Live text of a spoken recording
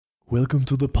Welcome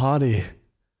to the party.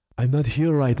 I'm not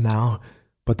here right now,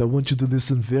 but I want you to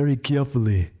listen very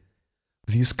carefully.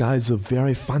 These guys are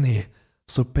very funny,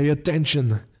 so pay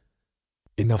attention.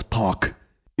 Enough talk.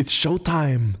 It's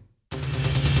showtime.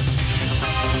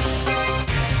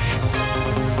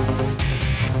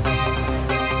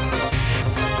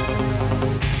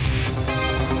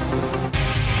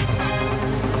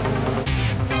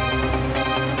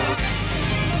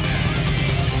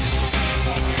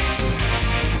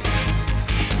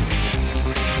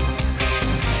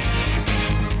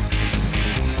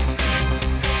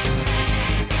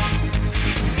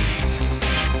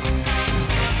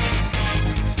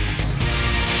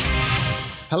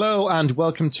 Hello and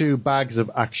welcome to Bags of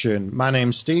Action. My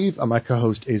name's Steve and my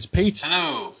co-host is Pete.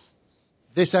 Hello.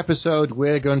 This episode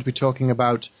we're going to be talking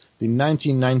about the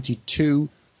 1992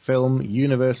 film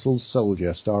Universal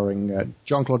Soldier, starring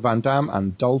Jean-Claude Van Damme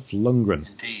and Dolph Lundgren.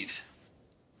 Indeed.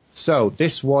 So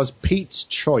this was Pete's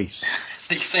choice.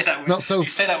 You say that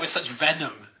with such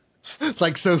venom. It's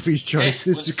like Sophie's choice.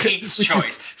 This was Pete's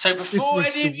choice. So before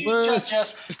any of you judge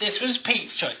us, this was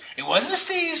Pete's choice. It wasn't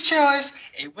Steve's choice.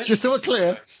 It was just so we're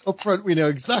clear, up front we know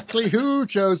exactly who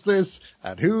chose this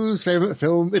and whose favourite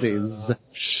film it is.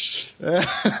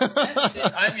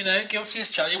 I'm, guilty as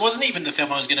charged. It wasn't even the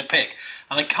film I was going to pick.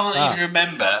 And I can't even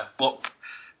remember what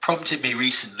prompted me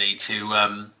recently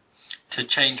to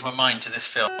change my mind to this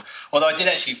film. Although I did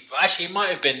actually it might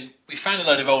have been, we found a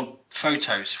load of old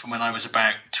photos from when I was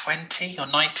about 20 or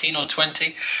 19 or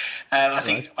 20. I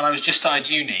think when I was just started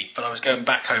uni, but I was going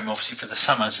back home obviously for the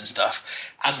summers and stuff.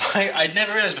 And I'd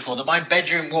never realised before that my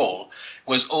bedroom wall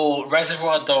was all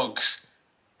Reservoir Dogs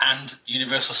and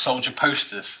Universal Soldier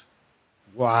posters.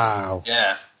 Wow.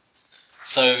 Yeah.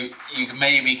 So you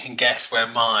maybe can guess where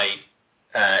my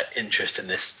interest in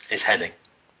this is heading.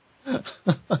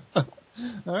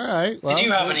 All right. Well, did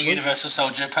you have any Universal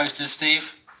Soldier posters, Steve?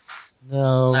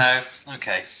 No. No?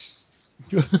 Okay.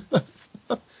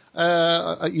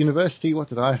 At university, what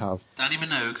did I have? Danny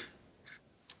Minogue.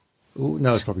 Ooh,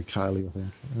 no, it's probably Kylie, I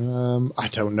think. I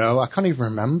don't know. I can't even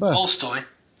remember. Tolstoy.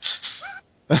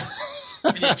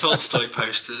 We need Tolstoy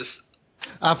posters.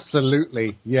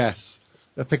 Absolutely, yes.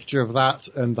 A picture of that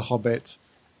and The Hobbit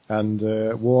and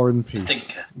War and Peace.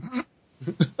 Thinker.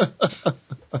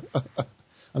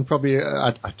 And probably,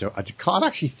 I can't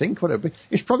actually think what it would be.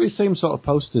 It's probably the same sort of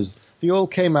posters. They all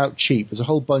came out cheap. There's a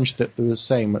whole bunch that were the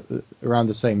same around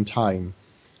the same time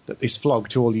that they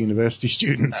flogged to all university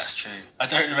students. That's true. I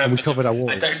don't remember. And we covered our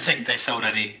wards. I don't think they sold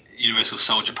any Universal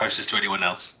Soldier posters to anyone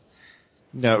else.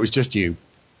 No, it was just you.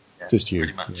 Yeah, just you.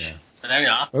 Pretty much. Yeah. But there we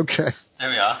are. Okay. There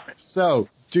we are. So,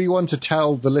 do you want to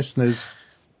tell the listeners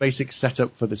basic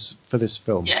setup for this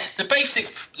film? Yeah, the basic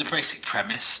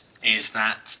premise is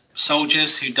that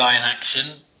soldiers who die in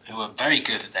action, who are very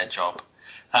good at their job,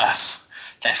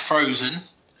 they're frozen.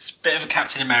 It's a bit of a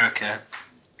Captain America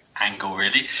angle,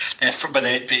 really. But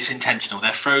it's intentional.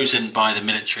 They're frozen by the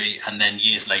military, and then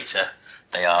years later,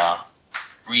 they are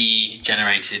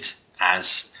regenerated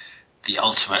as the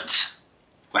ultimate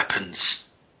weapons.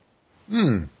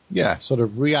 Yeah, sort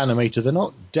of reanimated. They're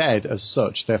not dead as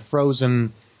such. They're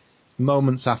frozen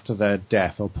moments after their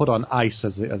death, or put on ice,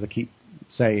 as they keep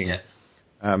saying. Yeah.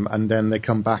 And then they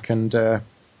come back and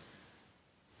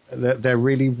they're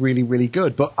really, really, really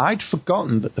good. But I'd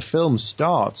forgotten that the film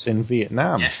starts in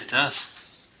Vietnam. Yes, it does.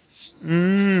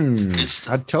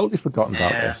 I'd totally forgotten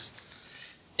about this.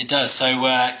 It does. So,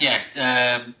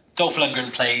 Dolph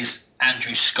Lundgren plays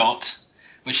Andrew Scott,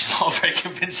 which is not a very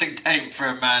convincing name for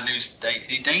a man who's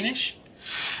Danish?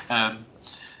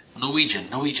 Norwegian,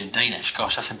 Danish.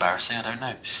 Gosh, that's embarrassing. I don't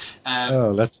know.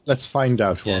 Let's find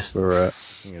out whilst we're...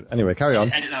 anyway, carry on.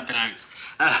 Edit that bit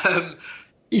out.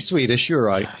 He's Swedish, you're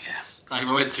right. Oh, yeah. I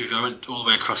went all the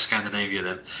way across Scandinavia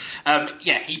then.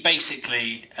 He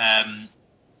basically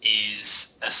is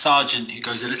a sergeant who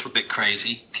goes a little bit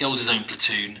crazy, kills his own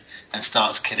platoon, and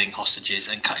starts killing hostages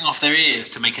and cutting off their ears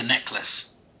to make a necklace.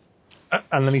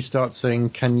 And then he starts saying,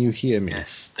 "Can you hear me?" Yes,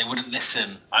 they wouldn't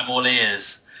listen. I'm all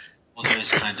ears. All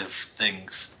those kind of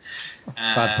things.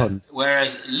 Bad puns.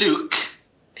 Whereas Luc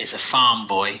is a farm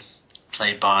boy,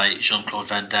 played by Jean-Claude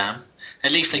Van Damme.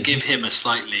 At least they give him a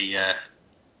slightly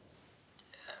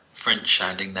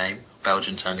French-sounding name,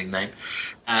 Belgian-sounding name.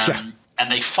 And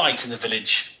they fight in the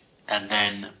village, and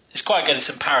then it's quite good. There's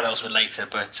some parallels with later,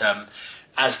 but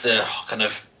as the kind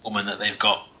of woman that they've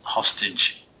got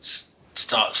hostage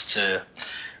starts to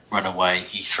run away,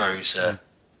 he throws a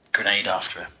grenade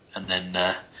after her, and then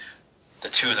the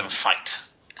two of them fight,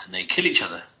 and they kill each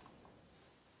other.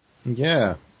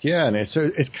 Yeah, and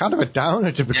it's kind of a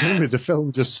downer to begin with. The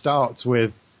film just starts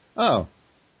with, oh,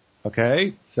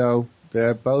 okay, so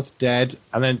they're both dead,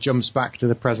 and then it jumps back to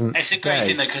the present It's a great day.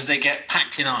 thing, though, because they get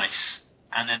packed in ice,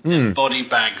 and then the body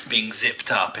bags being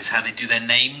zipped up is how they do their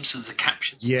names as the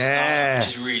captions. Yeah.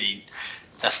 Which is really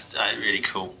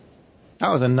cool. That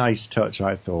was a nice touch,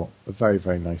 I thought. A very,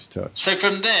 very nice touch. So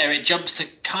from there, it jumps to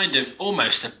kind of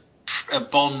almost a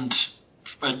Bond,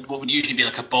 what would usually be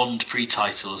like a Bond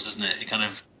pre-titles, doesn't it? It kind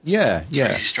of throws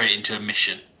you straight into a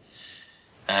mission.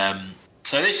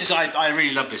 So this is, I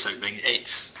really love this opening.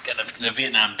 It's kind of the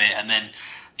Vietnam bit, and then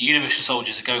the Universal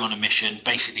soldiers are going on a mission,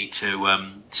 basically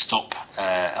to stop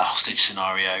a hostage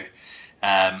scenario,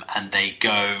 and they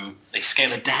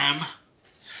scale a dam.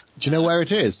 Do you know where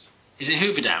it is? Is it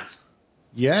Hoover Dam?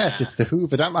 Yes, it's the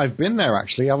Hoover Dam. I've been there,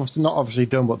 actually. I've not obviously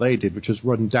done what they did, which was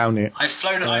run down it. I've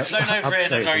flown over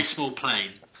it in a very small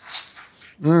plane.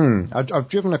 I've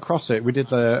driven across it.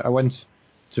 I went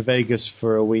to Vegas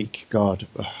for a week, I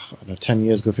don't know, 10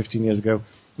 years ago, 15 years ago,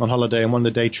 on holiday, and one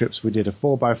of the day trips we did a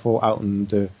 4x4 out in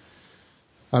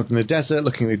the desert,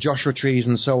 looking at the Joshua trees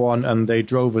and so on, and they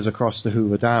drove us across the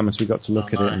Hoover Dam, as we got to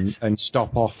look at it and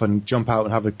stop off and jump out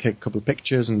and have a couple of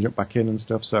pictures and jump back in and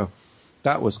stuff, so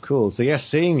that was cool. So yes,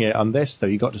 seeing it on this, though,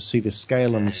 you got to see the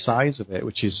scale and the size of it,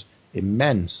 which is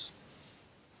immense.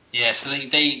 Yeah, so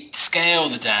they scale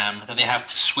the dam, and they have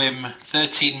to swim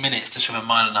 13 minutes to swim a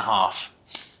mile and a half.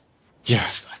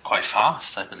 Yeah. Quite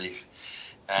fast, I believe.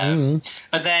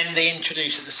 But then they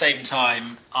introduce at the same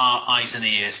time our eyes and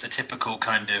ears, the typical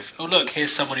kind of, oh look,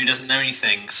 here's someone who doesn't know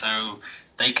anything, so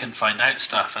they can find out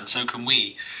stuff, and so can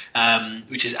we,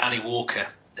 which is Ali Walker,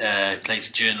 plays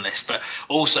a journalist. But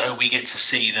also we get to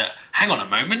see that, hang on a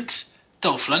moment,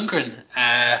 Dolph Lundgren,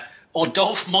 or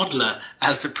Dolph Modeler,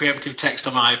 as the preemptive text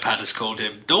on my iPad has called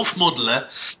him. Dolph Modeler.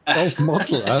 Dolph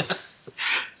Modeler?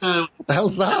 What the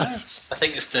hell's that? I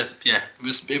think it's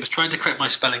it was trying to correct my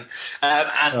spelling.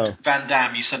 Van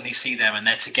Damme, you suddenly see them and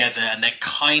they're together and they're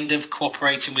kind of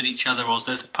cooperating with each other, or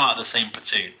they're part of the same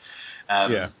platoon.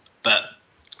 But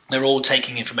they're all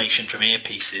taking information from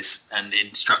earpieces and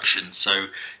instructions, so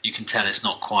you can tell it's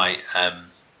not quite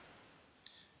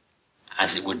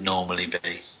as it would normally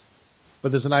be.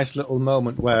 But there's a nice little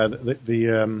moment where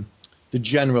the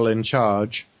general in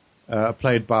charge,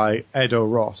 played by Edo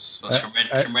Ross. That's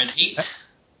from Red Heat.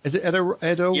 Is it Edo Ross?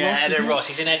 Yeah, Edo Ross.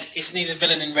 Isn't he the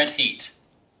villain in Red Heat?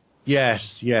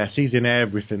 Yes. He's in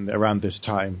everything around this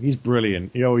time. He's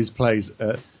brilliant. He always plays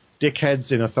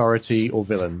dickheads in authority or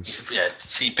villains. Yeah,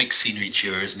 big scenery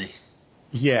chewer, isn't he?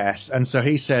 Yes, and so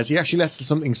he says, he actually lets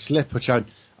something slip, which I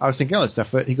was thinking, it's their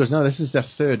first. He goes, no, this is their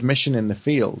third mission in the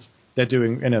field. They're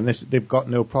doing, they've got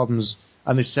no problems.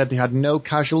 And they said they had no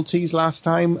casualties last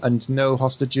time and no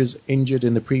hostages injured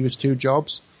in the previous two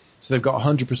jobs. So they've got a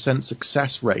 100%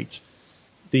 success rate.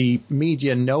 The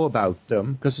media know about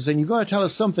them because they're saying, you've got to tell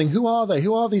us something. Who are they?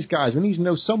 Who are these guys? We need to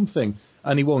know something.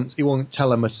 And he won't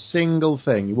tell them a single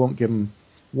thing. He won't give them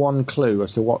one clue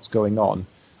as to what's going on.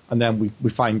 And then we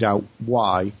find out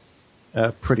why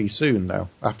pretty soon, though,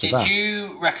 after that. Did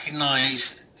you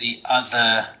recognise the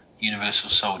other Universal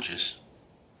soldiers?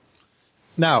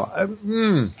 Now,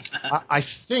 I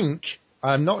think,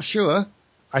 I'm not sure,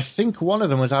 I think one of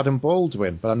them was Adam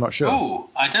Baldwin, but I'm not sure. Oh,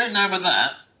 I don't know about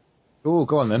that. Oh,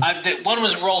 go on then. One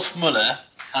was Rolf Muller.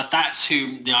 That's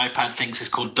who the iPad thinks is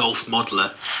called Dolph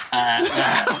Modeler.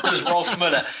 One was Rolf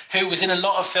Muller, who was in a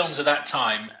lot of films at that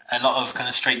time, a lot of kind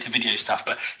of straight-to-video stuff,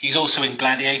 but he's also in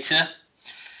Gladiator.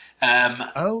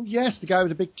 Oh, yes, the guy with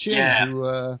the big chin. Yeah.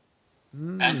 Who,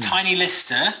 And Tiny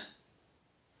Lister,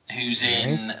 who's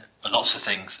in lots of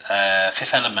things.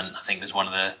 Fifth Element, I think, was one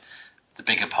of the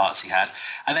bigger parts he had.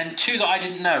 And then two that I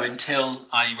didn't know until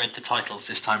I read the titles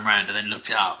this time round and then looked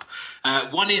it up.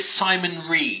 One is Simon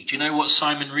Rhee. Do you know what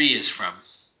Simon Rhee is from?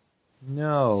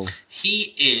 No.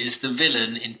 He is the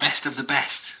villain in Best of the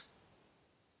Best.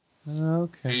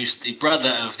 Okay. Who's the brother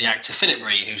of the actor Philip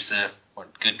Rhee, who's the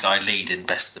good guy lead in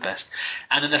Best of the Best.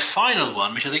 And then the final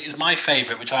one, which I think is my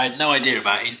favourite, which I had no idea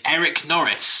about, is Eric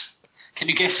Norris. Can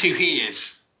you guess who he is?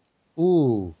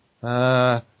 Ooh,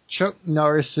 Chuck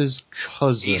Norris's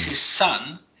cousin. He's his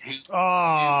son.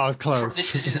 Close.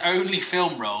 This is his only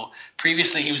film role.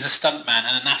 Previously, he was a stuntman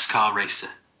and a NASCAR racer.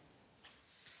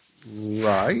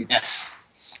 Right. Yes.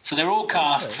 So they're all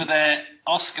cast for their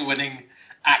Oscar-winning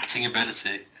acting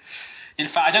ability. In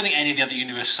fact, I don't think any of the other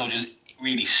Universal soldiers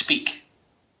really speak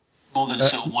more than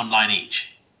sort of one line each.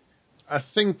 I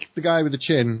think the guy with the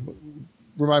chin,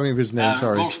 remind me of his name,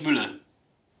 sorry.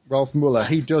 Rolf Muller.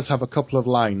 He does have a couple of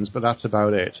lines, but that's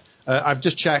about it. I've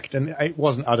just checked, and it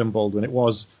wasn't Adam Baldwin. It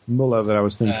was Muller that I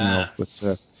was thinking of,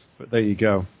 but there you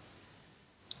go.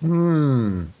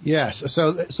 Yes,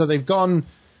 so they've gone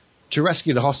to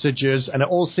rescue the hostages, and it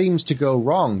all seems to go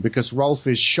wrong because Rolf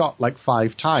is shot like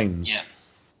 5 times. Yeah.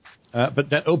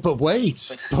 But wait.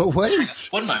 1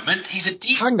 moment,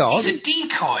 Hang on. He's a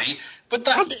decoy, but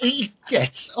that he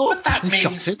gets up. But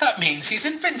that means he's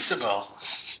invincible.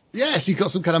 Yes, he's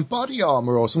got some kind of body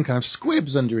armor or some kind of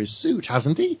squibs under his suit,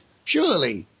 hasn't he?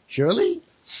 Surely?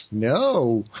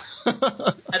 No.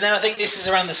 And then I think this is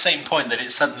around the same point that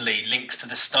it suddenly links to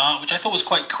the start, which I thought was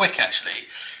quite quick, actually.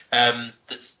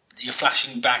 That you're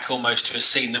flashing back almost to a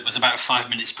scene that was about 5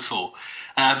 minutes before.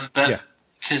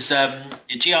 Because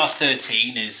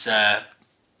GR13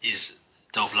 is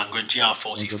Dolph Lundgren,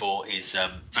 GR44 is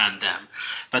Van Damme.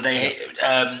 But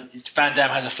Van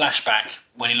Damme has a flashback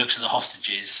when he looks at the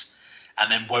hostages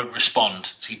and then won't respond.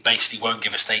 So he basically won't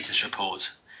give a status report.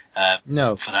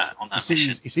 For that on that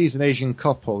mission. He sees an Asian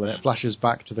couple, and it flashes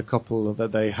back to the couple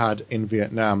that they had in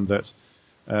Vietnam that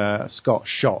Scott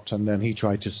shot, and then he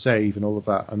tried to save and all of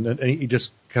that, and then he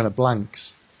just kind of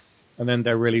blanks. And then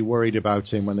they're really worried about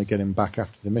him when they get him back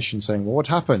after the mission, saying, "Well, what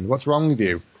happened? What's wrong with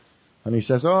you?" And he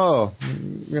says, "Oh,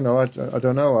 I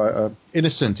don't know.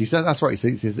 Innocent." He said that's what he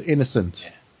says. He says innocent.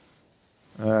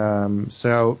 Yeah.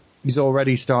 So he's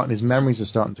already his memories are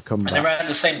starting to come back. And around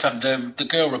the same time, the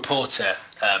girl reporter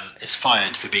is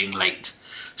fired for being late.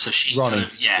 So she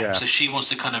So she wants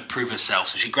to kind of prove herself.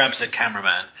 So she grabs her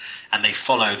cameraman, and they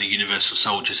follow the Universal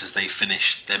soldiers as they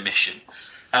finish their mission.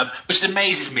 Which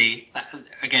amazes me,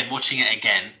 again, watching it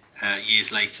again years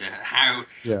later, how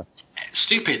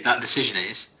stupid that decision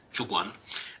is, for one.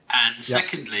 And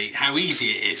secondly, how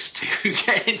easy it is to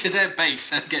get into their base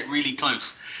and get really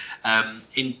close.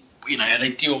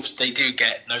 They do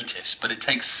get noticed, but it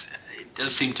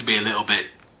does seem to be a little bit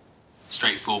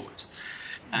straightforward.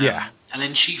 And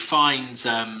then she finds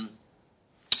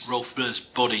Rolf Blur's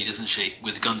body, doesn't she,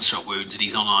 with gunshot wounds, and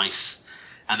he's on ice,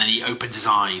 and then he opens his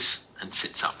eyes and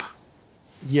sits up.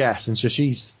 Yes, and so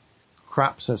she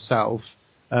craps herself.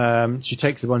 She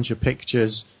takes a bunch of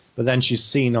pictures, but then she's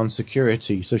seen on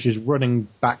security, so she's running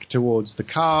back towards the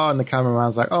car, and the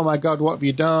cameraman's like, "Oh my God, what have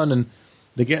you done?" And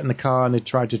they get in the car and they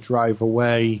try to drive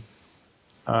away,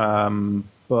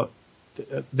 but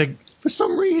for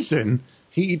some reason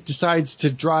he decides to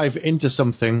drive into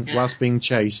something whilst being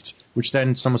chased, which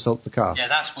then somersaults the car. Yeah,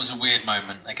 that was a weird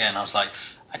moment. Again, I was like,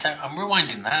 I'm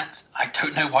rewinding that. I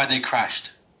don't know why they crashed.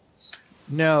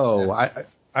 No,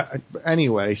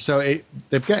 anyway, so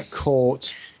they get caught.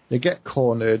 They get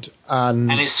cornered,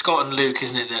 and it's Scott and Luke,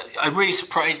 isn't it? That I'm really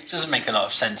surprised. It doesn't make a lot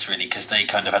of sense, really, because they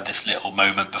kind of had this little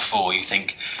moment before. You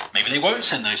think maybe they won't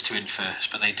send those two in first,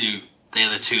 but they do. They are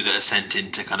the two that are sent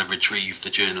in to kind of retrieve the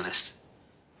journalist.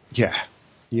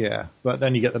 Yeah. But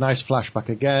then you get the nice flashback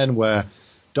again, where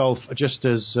Dolph, just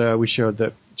as we showed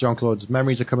that Jean-Claude's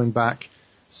memories are coming back,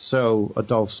 so are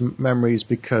Dolph's memories,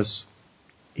 because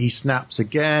he snaps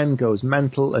again, goes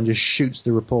mental, and just shoots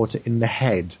the reporter in the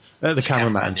head. The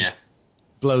cameraman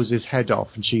blows his head off,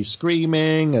 and she's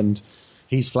screaming, and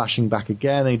he's flashing back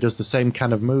again, and he does the same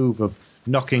kind of move of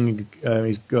knocking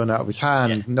his gun out of his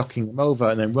hand, knocking him over,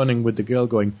 and then running with the girl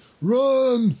going,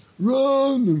 "Run!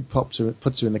 Run!" and puts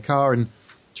her in the car and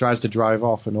tries to drive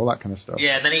off and all that kind of stuff.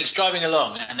 Yeah, and then he's driving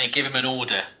along, and they give him an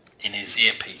order in his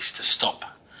earpiece to stop.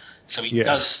 So he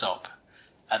does stop.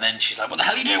 And then she's like, "What the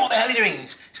hell are you doing? What the hell are you doing?" He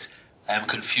says, "I am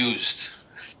confused."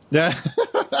 Yeah.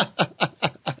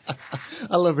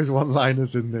 I love his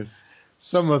one-liners in this.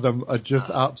 Some of them are just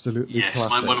absolutely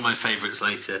classic. One of my favourites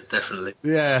later, definitely.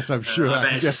 Yes, I'm sure. I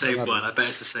bet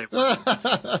it's the same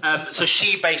one. So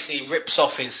she basically rips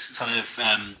off his sort of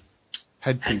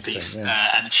headpiece thing,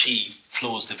 and she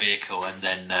floors the vehicle, and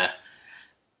then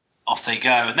off they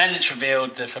go. And then it's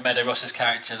revealed that from Meadow Ross's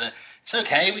character that it's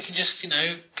okay, we can just,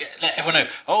 let everyone know.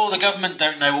 Oh, the government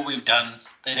don't know what we've done.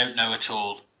 They don't know at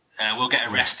all. We'll get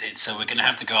arrested, so we're going to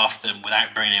have to go after them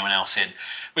without bringing anyone else in,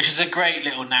 which is a great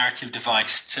little narrative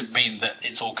device to mean that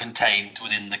it's all contained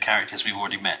within the characters we've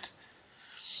already met.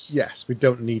 Yes, we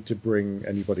don't need to bring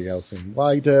anybody else in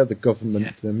wider. The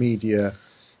government, the media,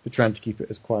 they're trying to keep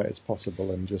it as quiet as possible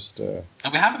and just...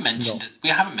 and we haven't mentioned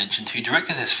who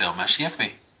directed this film, actually, have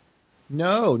we?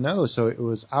 No. So it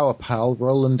was our pal,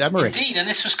 Roland Emmerich. Indeed, and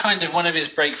this was kind of one of his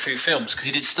breakthrough films, because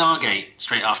he did Stargate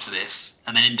straight after this,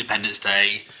 and then Independence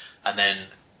Day, and then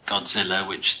Godzilla,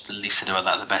 which the least said about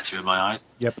that, the better in my eyes.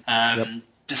 Yep.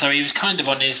 So he was kind of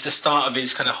on the start of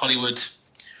his kind of Hollywood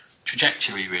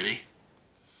trajectory, really.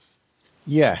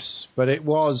 Yes, but it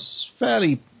was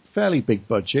fairly big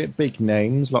budget, big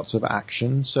names, lots of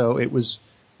action, so it was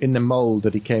in the mould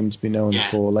that he came to be known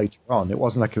for later on. It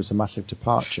wasn't like it was a massive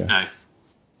departure. No.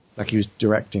 Like he was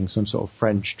directing some sort of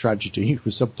French tragedy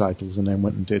with subtitles and then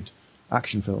went and did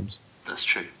action films. That's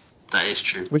true. That is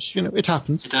true. Which, it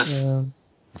happens. It does.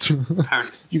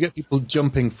 Apparently. You get people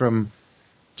jumping from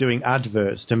doing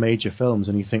adverts to major films,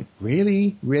 and you think,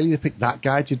 really? Really? They picked that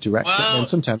guy to direct it? And then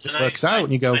sometimes it works out,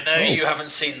 and you go, I know you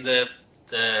haven't seen the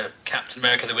Captain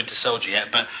America the Winter Soldier yet,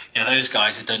 but those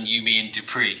guys have done Yumi and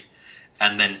Dupree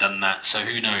and then done that, so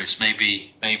who knows?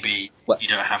 Maybe you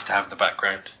don't have to have the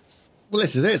background. Well,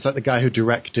 this is it. It's like the guy who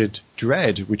directed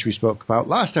Dredd, which we spoke about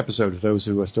last episode, for those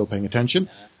who are still paying attention.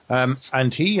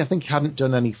 And he, I think, hadn't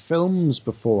done any films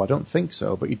before. I don't think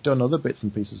so, but he'd done other bits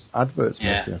and pieces, adverts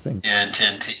mostly, I think. Yeah, and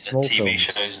TV films.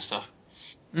 shows and stuff.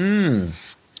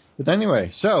 But anyway,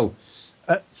 so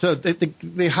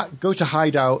they go to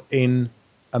hide out in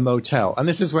a motel. And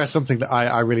this is where something that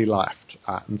I really laughed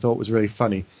at and thought was really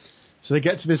funny. So they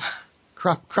get to this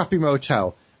crappy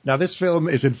motel. Now, this film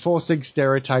is enforcing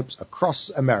stereotypes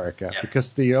across America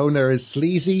because the owner is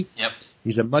sleazy. Yep.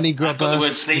 He's a money grubber. I've got the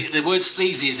word sleazy. The word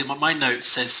sleazy is in my notes.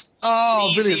 Says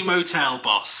sleazy brilliant. Motel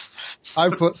boss. I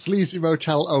put sleazy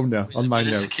motel owner on my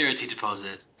notes. Security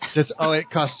deposit. It says, it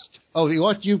costs.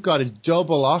 What you've got is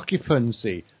double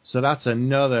occupancy, so that's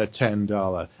another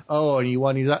 $10. Oh, and you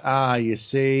want you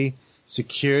see,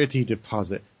 security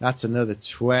deposit. That's another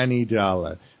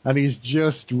 $20, and he's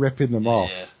just ripping them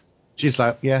off. She's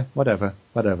like, yeah, whatever.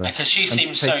 Because she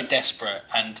seems so desperate,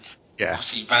 and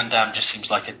obviously Van Damme just seems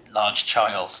like a large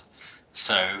child.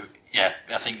 So,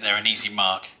 I think they're an easy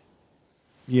mark.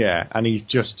 Yeah, and he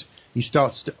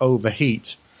starts to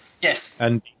overheat. Yes.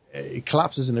 And he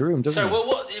collapses in the room, doesn't he? So,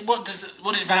 what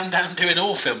did Van Damme do in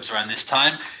all films around this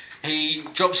time? He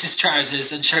drops his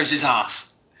trousers and shows his ass.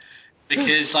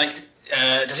 Because,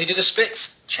 does he do the splits?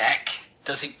 Check.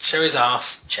 Does he show his ass?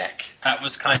 Check. That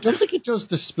was kind of... I don't think he does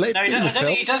the splits in the film. I don't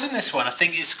think he does in this one. I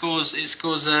think it scores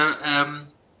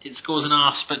an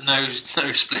arse, but no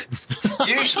splits.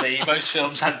 Usually, most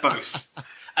films had both.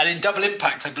 And in Double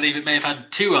Impact, I believe it may have had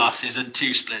 2 arses and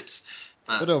 2 splits.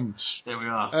 But there we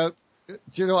are. Do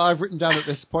you know what I've written down at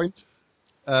this point?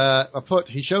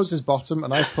 He shows his bottom,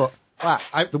 and I put wax.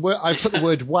 I put the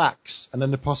word wax and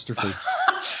an apostrophe.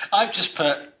 I've just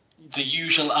put the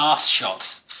usual arse shot.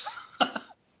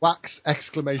 Wax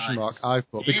exclamation mark I've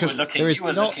put because you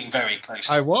were looking very close.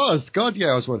 I was. God, yeah,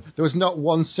 I was one. There was not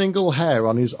one single hair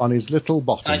on his little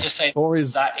bottom. Can I just say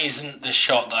that isn't the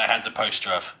shot that I had the poster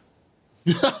of?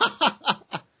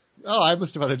 I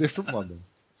must have had a different one then.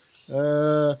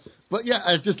 But yeah,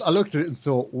 I looked at it and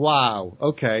thought, wow,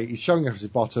 okay, he's showing us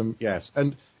his bottom, yes,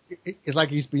 and it's like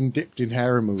he's been dipped in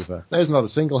hair remover. There's not a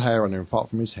single hair on him apart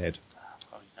from his head.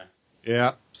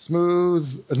 Yeah,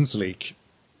 smooth and sleek.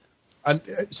 And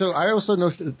so I also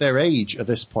noticed their age at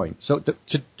this point. So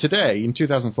today, in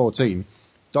 2014,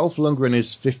 Dolph Lundgren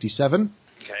is 57,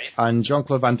 and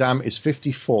Jean-Claude Van Damme is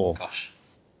 54. Gosh.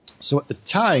 So at the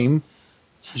time,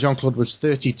 Jean-Claude was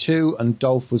 32 and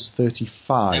Dolph was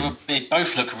 35. They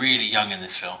both look really young in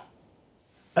this film.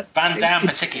 Van Damme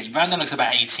particularly. Van Damme looks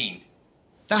about 18.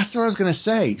 That's what I was going to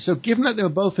say. So given that they were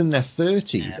both in their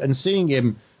 30s and seeing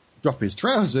him drop his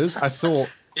trousers, I thought...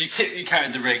 He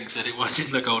counted the rings and it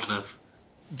didn't look old enough.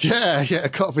 Yeah, I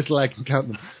cut off his leg and count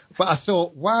them. But I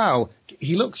thought, wow,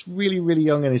 he looks really, really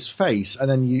young in his face. And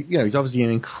then, he's obviously in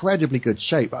incredibly good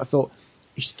shape. But I thought,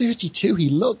 he's 32. He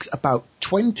looks about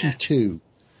 22,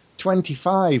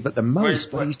 25 at the most.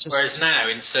 Whereas now,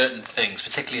 in certain things,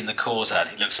 particularly in the Cause ad,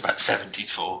 he looks about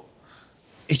 74.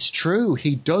 It's true.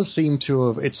 He does seem to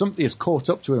have... It's something that's caught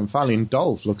up to him. Fallon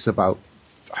Dolph looks about,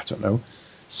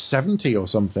 70 or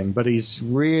something, but he's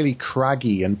really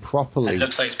craggy and properly... It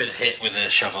looks like he's been hit with a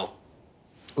shovel.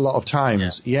 A lot of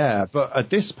times, yeah. But at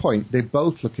this point, they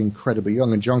both look incredibly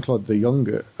young, and Jean-Claude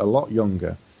a lot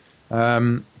younger.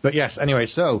 But yes, anyway,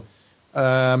 so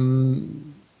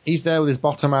he's there with his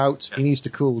bottom out. He needs to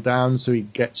cool down, so he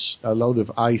gets a load of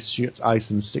ice, shoots ice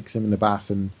and sticks him in the bath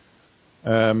and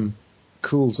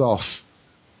cools off.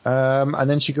 And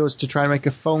then she goes to try and make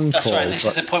a phone call. That's right. This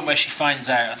is the point where she finds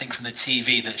out, I think, from the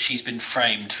TV that she's been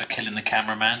framed for killing the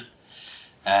cameraman.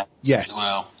 Yes. As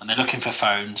well. And they're looking for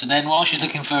phones. And then while she's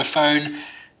looking for a phone,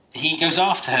 he goes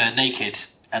after her naked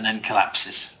and then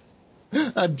collapses.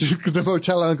 And the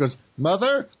motel owner goes,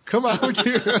 "Mother, come out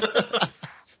here."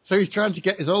 So he's trying to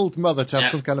get his old mother to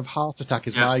have some kind of heart attack,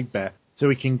 is my bet, so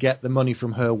he can get the money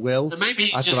from her will. So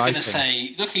maybe he's just going to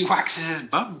say, look, he waxes his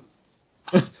bum.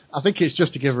 I think it's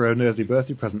just to give her an early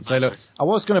birthday present. Say, look, I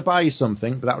was going to buy you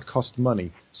something, but that would cost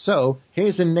money. So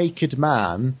here's a naked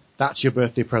man. That's your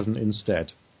birthday present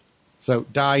instead. So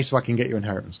die so I can get your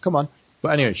inheritance. Come on. But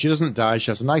anyway, she doesn't die. She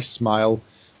has a nice smile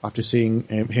after seeing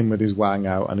him with his wang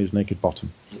out and his naked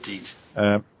bottom. Indeed.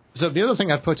 So the other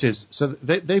thing I put is, so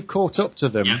they've caught up to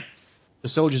them. Yeah. The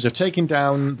soldiers have taken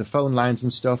down the phone lines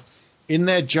and stuff. in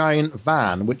their giant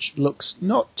van, which looks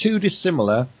not too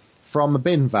dissimilar from a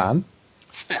bin van.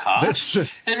 It's a bit harsh. I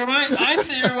think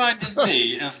it reminded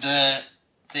me of the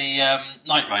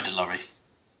Knight Rider lorry.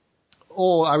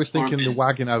 Or I was thinking the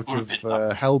wagon out of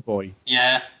Hellboy.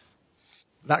 Yeah.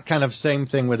 That kind of same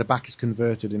thing where the back is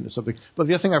converted into something. But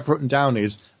the other thing I've written down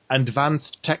is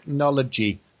advanced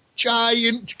technology.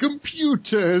 Giant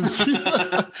computers.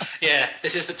 Yeah,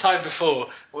 this is the time before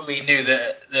when we knew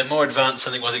that the more advanced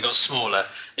something was, it got smaller.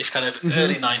 It's kind of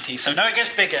early 90s. So now it gets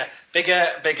bigger.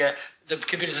 The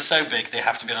computers are so big, they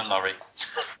have to be on a lorry.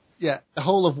 Yeah, the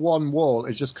whole of one wall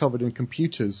is just covered in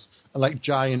computers, and like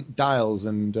giant dials.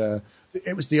 And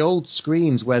it was the old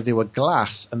screens where they were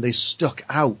glass and they stuck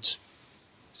out.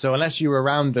 So unless you were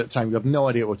around at the time, you have no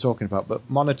idea what we're talking about. But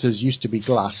monitors used to be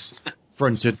glass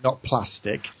fronted, not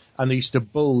plastic. And they used to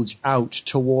bulge out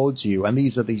towards you. And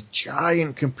these are these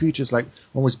giant computers, like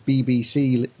almost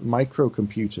BBC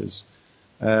microcomputers.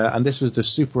 And this was the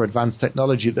super advanced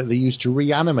technology that they used to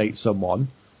reanimate someone.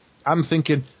 I'm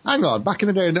thinking, hang on, back in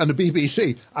the day on the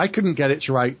BBC, I couldn't get it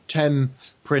to write 10,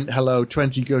 print hello,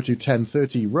 20, go to 10,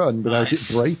 30, run without it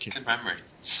breaking. Good memory.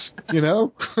 You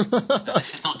know?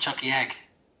 This is not Chucky Egg.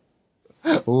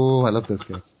 Oh, I love those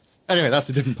games. Anyway, that's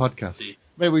a different podcast.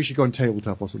 Maybe we should go on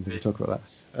Tabletop or something and talk about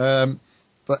that.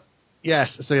 But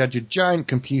yes, so you had your giant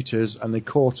computers and they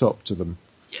caught up to them.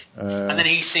 Yeah. And then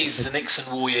he sees the Nixon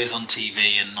war years on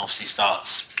TV and obviously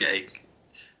starts getting,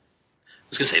 I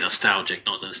was going to say nostalgic,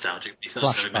 not nostalgic. He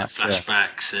starts having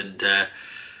flashbacks and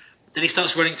then he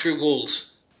starts running through walls.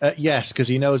 Yes, because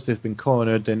he knows they've been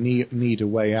cornered, they need a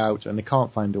way out and they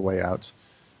can't find a way out.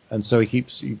 And so he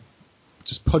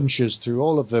just punches through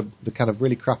all of the kind of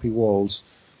really crappy walls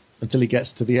until he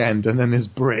gets to the end, and then there's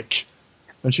brick.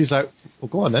 And she's like, well,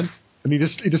 go on then. And he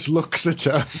just looks at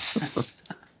her.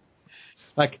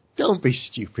 Like, don't be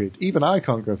stupid. Even I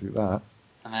can't go through that.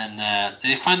 And then,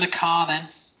 did they find the car then?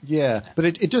 Yeah, but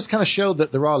it does kind of show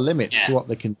that there are limits to what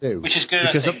they can do. Which is good,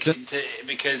 because I think,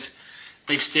 because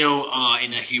they still are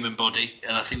in a human body,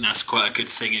 and I think that's quite a good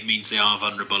thing. It means they are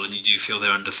vulnerable, and you do feel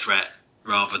they're under threat,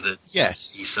 rather than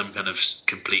he's some kind of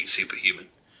complete superhuman.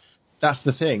 That's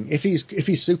the thing. If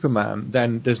he's Superman,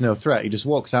 then there's no threat. He just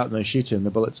walks out and they shoot him,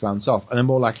 the bullets bounce off, and they're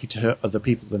more likely to hurt other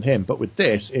people than him. But with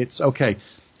this, it's okay.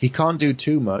 He can't do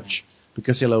too much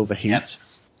because he'll overheat,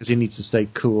 because he needs to stay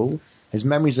cool. His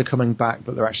memories are coming back,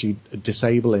 but they're actually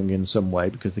disabling in some way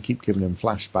because they keep giving him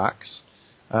flashbacks.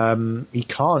 He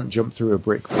can't jump through a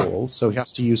brick wall, so he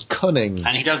has to use cunning.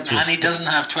 And he doesn't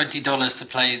have $20 to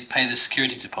pay the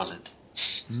security deposit.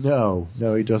 No,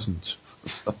 he doesn't.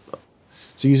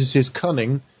 So he uses his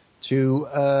cunning to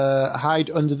hide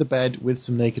under the bed with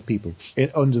some naked people,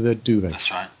 under the duvet.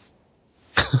 That's right.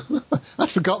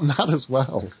 I'd forgotten that as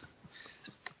well.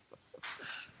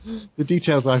 The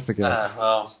details I forget.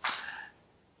 Well,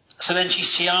 so then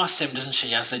she asks him, doesn't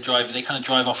she, as they kind of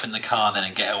drive off in the car then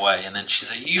and get away, and then she's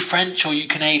like, you French or you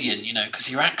Canadian, because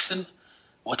your accent?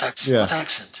 What accent? Yeah. What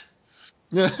accent?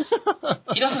 Yeah.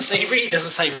 He really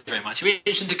doesn't say very much. It'd be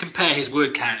interesting to compare his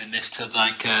word count in this to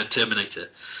Terminator,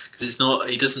 because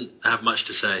he doesn't have much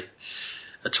to say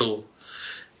at all.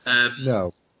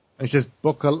 No. And he says,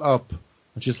 buckle up.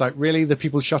 And she's like, really? The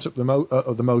people shot up the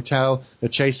motel, they're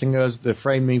chasing us, they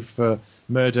framed me for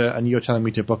murder, and you're telling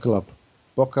me to buckle up.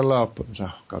 Buckle up.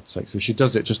 Oh, God's sake. So she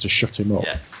does it just to shut him up.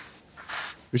 Yeah.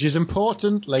 Which is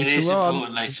important later on. It is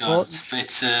important later on.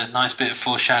 It's a nice bit of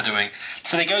foreshadowing.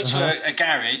 So they go to a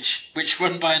garage, which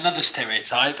run by another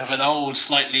stereotype of an old,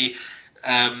 slightly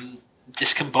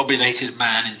discombobulated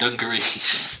man in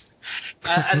dungarees.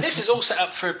 And this is all set up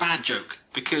for a bad joke,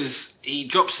 because he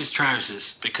drops his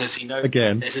trousers, because he knows...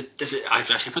 Again. I've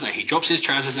actually put that. He drops his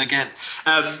trousers again.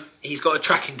 He's got a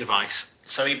tracking device.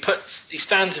 So he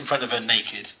stands in front of her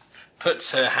naked,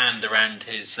 puts her hand around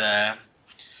his...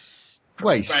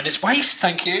 waist. Around his waist,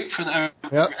 thank you, for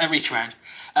a reach around.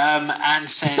 And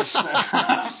says,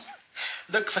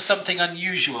 look for something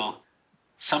unusual,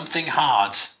 something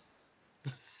hard.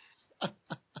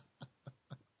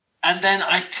 And then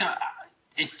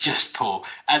it's just poor.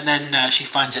 And then she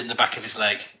finds it in the back of his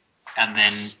leg. And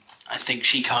then I think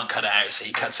she can't cut it out, so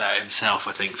he cuts it out himself,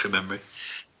 I think, from memory.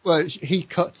 Well, he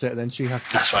cuts it, and then she has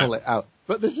to pull it out.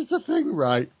 But this is the thing,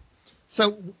 right?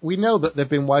 So we know that they've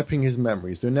been wiping his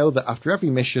memories. We know that after every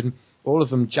mission, all of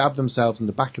them jab themselves in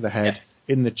the back of the head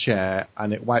in the chair,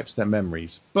 and it wipes their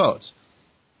memories. But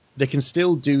they can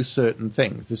still do certain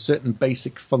things. There's certain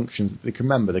basic functions that they can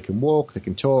remember. They can walk, they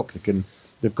can talk,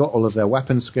 they've got all of their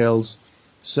weapon skills.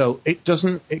 So it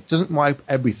doesn't wipe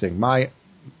everything. My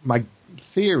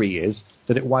theory is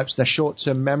that it wipes their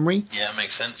short-term memory. Yeah, it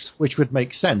makes sense. Which would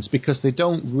make sense, because they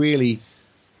don't really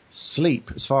sleep,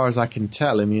 as far as I can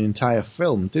tell, in the entire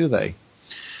film, do they?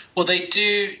 Well, they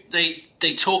do.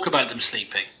 They talk about them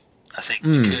sleeping, I think,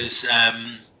 because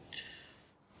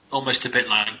almost a bit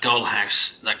like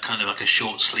Dollhouse, that kind of like a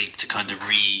short sleep to kind of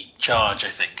recharge,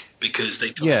 I think, because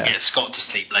they get Scott to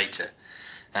sleep later.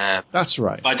 That's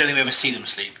right. But I don't think we ever see them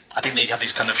sleep. I think they have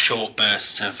these kind of short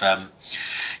bursts of... that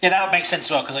would make sense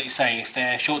as well, because like you say, if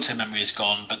their short-term memory is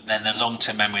gone, but then their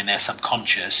long-term memory and their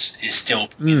subconscious is still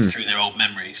through their old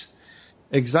memories.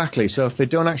 Exactly. So if they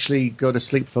don't actually go to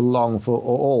sleep for long,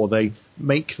 or they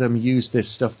make them use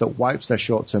this stuff that wipes their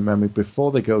short-term memory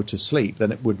before they go to sleep,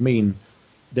 then it would mean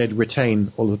they'd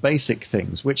retain all the basic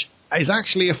things, which is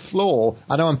actually a flaw.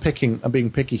 I know I'm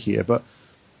being picky here, but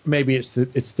maybe it's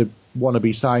the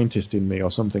wannabe scientist in me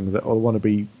or something, or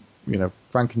wannabe,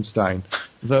 Frankenstein,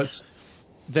 that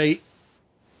they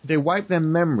wipe their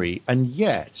memory, and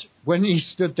yet when he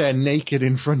stood there naked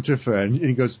in front of her, and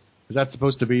he goes, "Is that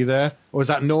supposed to be there, or is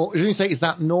that normal?" Didn't he say, "Is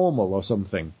that normal or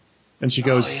something?" And she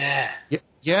goes,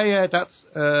 "Yeah,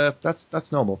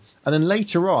 that's normal." And then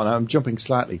later on, I'm jumping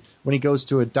slightly, when he goes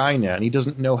to a diner and he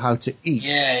doesn't know how to eat.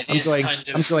 Yeah,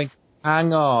 I'm going.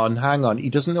 Hang on. He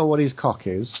doesn't know what his cock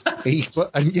is,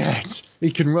 and yet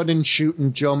he can run and shoot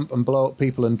and jump and blow up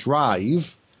people and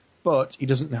drive, but he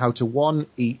doesn't know how to, 1,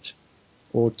 eat,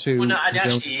 or 2... Well, no, and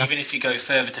actually, even if you go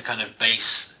further to kind of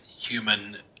base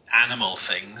human animal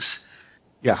things,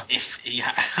 if he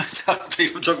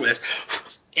people talk about this,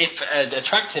 if an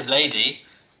attractive lady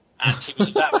and he was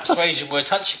of that persuasion were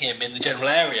touching him in the general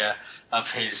area of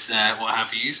his what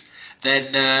have yous,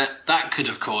 then that could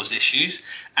have caused issues.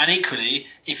 And equally,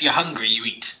 if you're hungry, you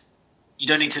eat. You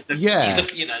don't need to...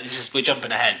 we're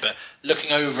jumping ahead, but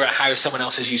looking over at how someone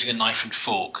else is using a knife and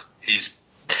fork is...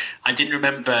 I didn't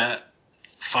remember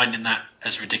finding that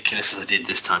as ridiculous as I did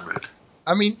this time round.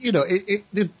 I mean,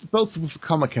 they're both for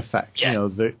comic effect. Yeah.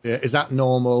 Is that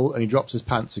normal? And he drops his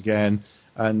pants again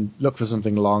and look for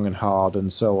something long and hard and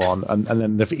so on. And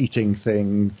then the eating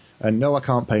thing... And no, I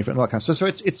can't pay for it. No, I can't. So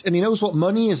it's and he knows what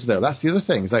money is, though. That's the other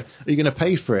thing. It's like, are you going to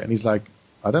pay for it? And he's like,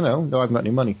 I don't know. No, I haven't got any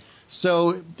money.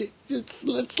 So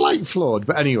it's like flawed.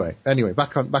 But anyway,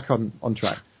 back on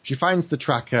track. She finds the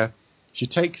tracker. She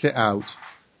takes it out.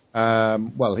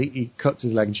 He cuts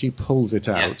his leg and she pulls it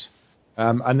out.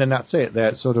 And then that's it.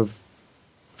 They're sort of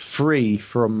free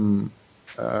from.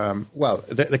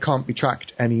 They can't be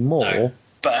tracked anymore. No,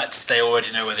 but they already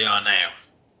know where they are now.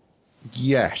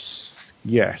 Yes.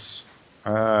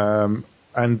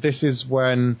 And this is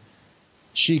when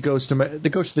she goes to... They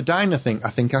go to the diner thing, I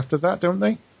think, after that, don't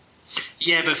they?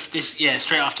 Yeah, but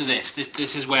straight after this.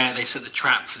 This is where they set the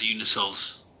trap for the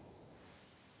Unisols.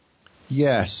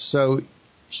 Yes, so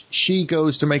she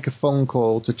goes to make a phone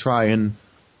call to try and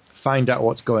find out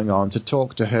what's going on, to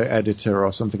talk to her editor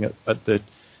or something at the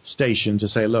station to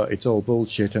say, look, it's all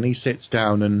bullshit. And he sits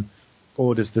down and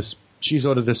she's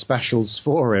ordered the specials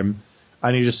for him.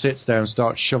 And he just sits there and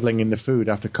starts shoveling in the food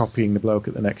after copying the bloke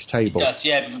at the next table. He does,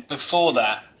 yeah. Before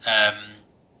that,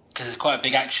 because there's quite a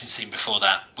big action scene before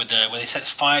that, where they set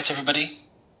fire to everybody.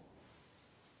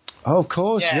 Oh, of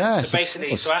course, yes. So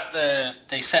basically,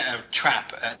 they set a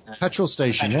trap at the petrol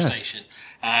station,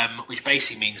 which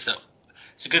basically means that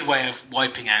it's a good way of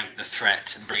wiping out the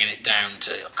threat and bringing it down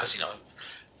to, because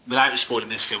without spoiling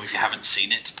this film, if you haven't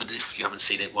seen it, but if you haven't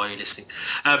seen it, why are you listening?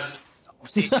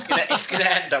 It's going to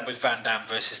end up with Van Damme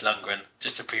versus Lundgren,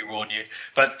 just to pre-warn you.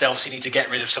 But they obviously need to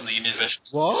get rid of some of the universal.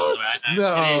 What?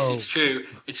 No, it's true.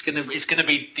 It's going to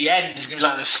be the end. It's going to be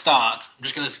like the start. I'm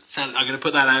going to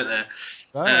put that out there.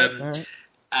 Right.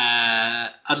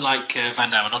 Unlike Van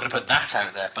Damme, I'm not going to put that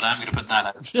out there, but I'm going to put that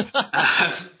out.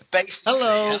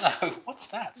 Hello. What's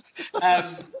that?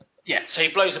 So he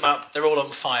blows them up. They're all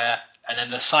on fire, and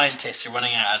then the scientists are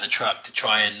running out of the truck to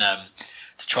try and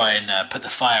put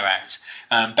the fire out.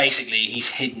 Basically, he's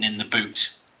hidden in the boot,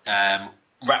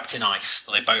 wrapped in ice.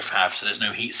 Well, they both have, so there's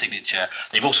no heat signature.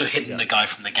 They've also hidden the guy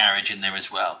from the garage in there as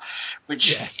well.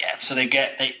 So they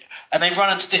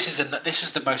run into this is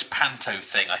the most panto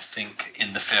thing I think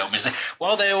in the film, is that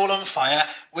while they're all on fire,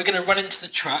 we're going to run into the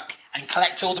truck and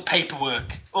collect all the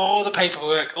paperwork, all the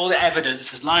evidence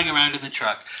is lying around in the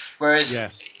truck. Whereas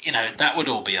that would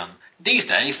all be on these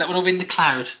days. That would all be in the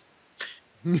cloud.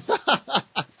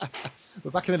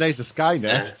 But back in the days of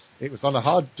Skynet, it was on a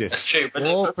hard disk. That's true, but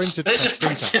all printed they just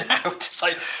printed it out. It's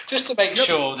like, just to make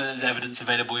sure that there's evidence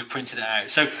available, we've printed it out.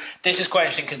 So this is quite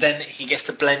interesting, because then he gets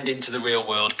to blend into the real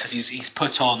world, because he's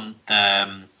put on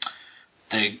the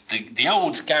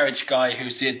old garage guy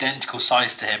who's the identical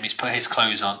size to him. He's put his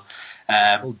clothes on,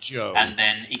 Joe, and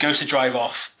then he goes to drive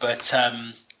off, but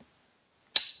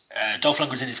Dolph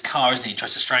Lundgren's in his car, isn't he? He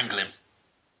tries to strangle him.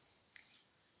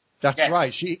 That's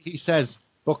right. He says,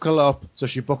 buckle up, so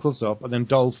she buckles up, and then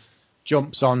Dolph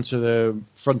jumps onto the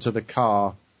front of the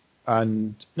car,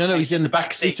 and... No, he's in the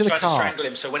back seat of the car. Trying to strangle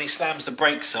him, so when he slams the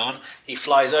brakes on, he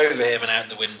flies over him and out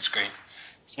the windscreen.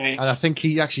 So and I think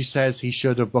he actually says he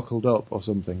should have buckled up or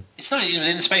something. It's not,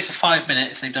 in the space of 5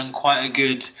 minutes, they've done quite a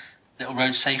good little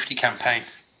road safety campaign.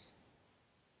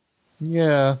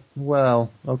 Yeah,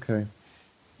 well, okay.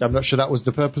 I'm not sure that was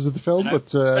the purpose of the film,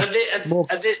 but more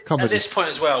comedy. At this point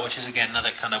as well, which is again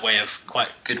another kind of quite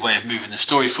good way of moving the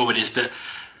story forward, is that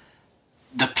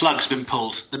the plug's been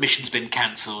pulled, the mission's been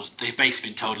cancelled. They've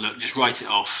basically been told, look, just write it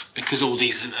off because all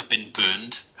these have been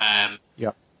burned.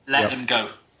 Let them go.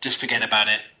 Just forget about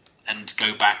it and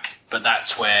go back. But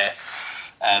that's where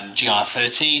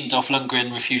GR13, Dolph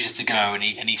Lundgren, refuses to go, and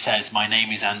he says, my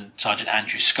name is Sergeant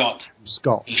Andrew Scott.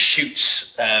 He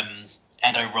shoots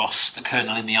Edo Ross, the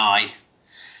colonel, in the eye,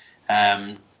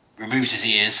 removes his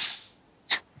ears,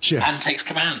 and takes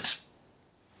command.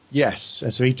 Yes,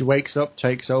 and so he wakes up,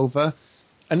 takes over.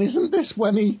 And isn't this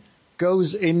when he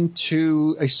goes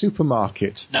into a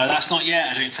supermarket? No, that's not yet,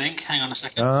 I don't think. Hang on a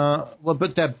second. Well,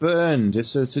 but they're burned,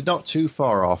 so it's not too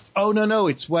far off. Oh, no,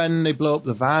 it's when they blow up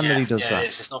the van that he does that. Yeah,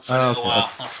 it's not for a little while.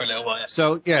 Not for a little while. Yeah.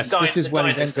 So, yes, this is when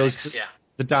he then goes to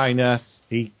the diner.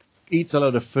 He eats a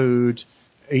load of food.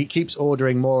 He keeps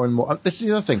ordering more and more. This is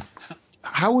the other thing.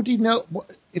 How would he know...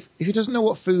 If he doesn't know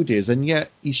what food is, and yet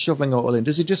he's shoveling it all in,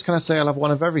 does he just kind of say, I'll have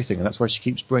one of everything, and that's why she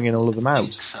keeps bringing all of them out? I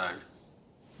think so.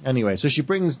 Anyway, so she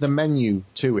brings the menu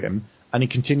to him, and he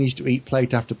continues to eat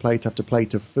plate after plate after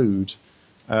plate of food.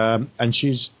 And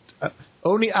she's...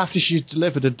 only after she's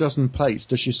delivered a dozen plates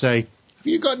does she say, have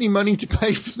you got any money to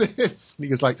pay for this? And he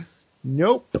goes like,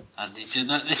 nope. And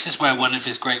this is where one of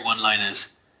his great one-liners,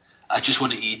 I just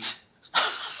want to eat.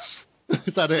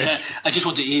 Is that it? Yeah, I just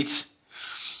want to eat.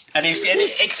 And it's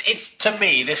to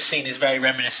me, this scene is very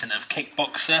reminiscent of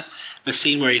Kickboxer, the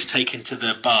scene where he's taken to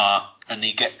the bar and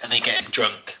they get him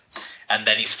drunk, and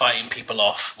then he's fighting people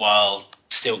off while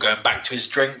still going back to his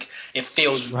drink. It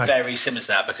feels very similar to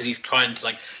that because he's trying to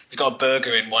he's got a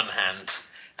burger in one hand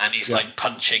and he's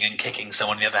punching and kicking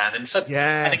someone in the other hand. And so,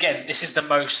 and again, this is the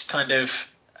most kind of.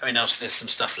 I mean, obviously there's some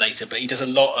stuff later, but he does a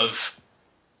lot of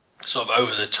sort of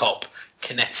over the top,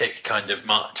 kinetic kind of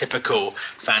typical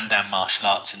Van Damme martial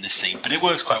arts in this scene, but it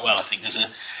works quite well, I think,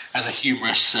 as a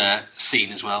humorous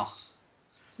scene as well.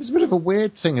 There's a bit of a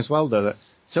weird thing as well, though.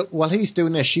 So while he's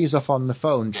doing this, she's off on the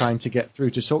phone trying to get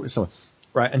through to talk to someone,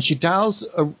 right? And she dials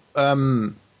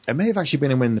it may have actually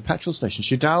been in the petrol station.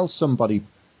 She dials somebody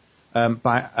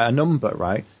by a number,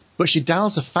 right? But she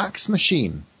dials a fax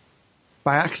machine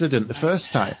by accident the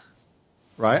first time,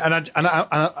 right? And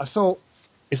I thought,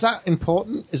 is that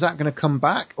important? Is that going to come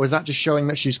back? Or is that just showing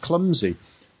that she's clumsy?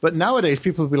 But nowadays,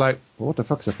 people will be like, well, what the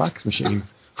fuck's a fax machine?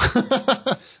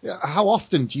 How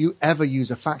often do you ever use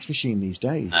a fax machine these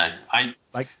days? No.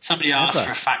 Somebody asked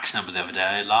for a fax number the other day.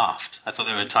 I laughed. I thought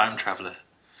they were a time traveller.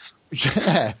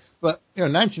 Yeah, but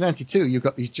 1992, you've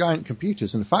got these giant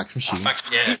computers and a fax machine.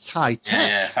 It's high tech.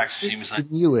 Yeah, fax machine was the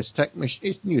newest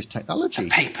technology. The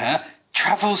paper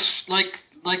travels like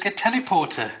a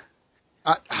teleporter.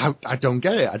 I don't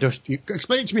get it.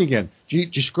 Explain it to me again. Do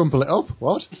you scrumple it up?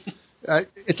 What?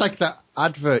 It's like that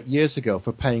advert years ago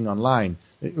for paying online.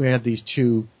 We had these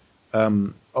two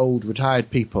old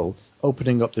retired people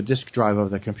opening up the disk drive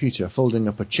of their computer, folding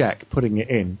up a check, putting it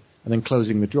in, and then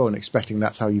closing the drawer and expecting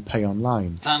that's how you pay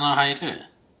online. Is that not how you do it?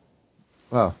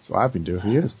 Well, that's what I've been doing for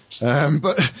years.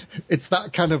 But it's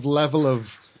that kind of level of...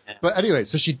 Yeah. But anyway,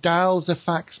 so she dials a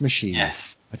fax machine. Yes.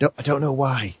 I don't know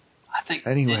why. I think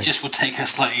it just will take her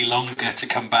slightly longer to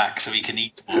come back so he can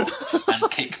eat more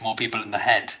and kick more people in the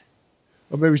head.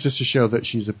 Or maybe it's just to show that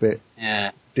she's a bit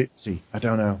Yeah. ditzy. I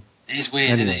don't know. It is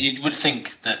weird, isn't it? You would think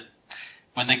that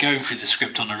when they're going through the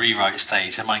script on a rewrite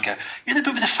stage, they might go, you're the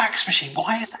bit with the fax machine,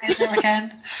 why is that in there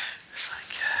again? It's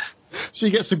like... So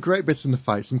you get some great bits in the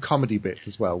fight, some comedy bits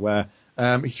as well, where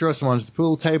he throws someone onto the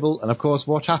pool table, and of course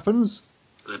what happens?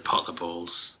 They pot the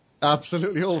balls.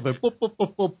 Absolutely all of them.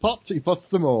 Popped, he pots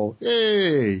them all.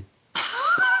 Yay!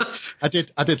 I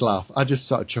did laugh. I just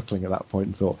started chuckling at that point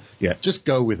and thought, yeah, just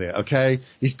go with it, okay?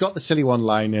 He's got the silly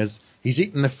one-liners. He's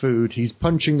eating the food. He's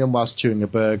punching them whilst chewing a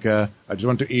burger. I just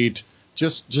want to eat.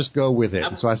 Just go with it.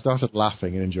 And so I started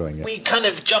laughing and enjoying it. We kind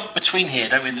of jump between here,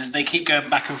 don't we? They keep going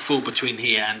back and forth between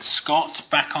here and Scott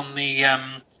back on the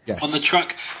on the truck.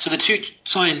 So the two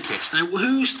scientists. Now,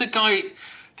 who's the guy,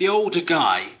 the older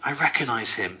guy? I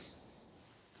recognise him.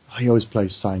 He always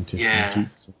plays scientist and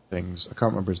keeps things. I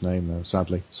can't remember his name, though,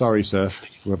 sadly. Sorry, sir,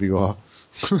 whoever you are.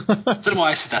 I don't know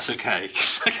why I said that's okay.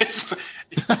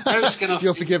 It's no skin off.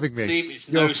 You're forgiving me. Steve, it's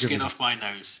no skin off my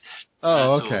nose.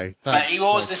 Oh, okay. But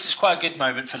this is quite a good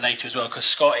moment for later as well, because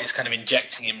Scott is kind of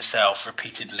injecting himself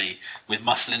repeatedly with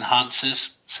muscle enhancers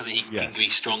so that he can be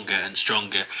stronger and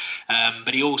stronger.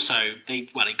 But he also, they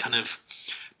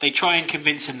try and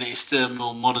convince him that his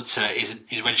thermal monitor is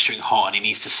registering hot and he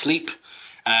needs to sleep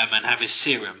and have his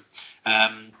serum.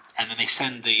 And then they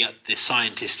send the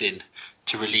scientist in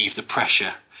to relieve the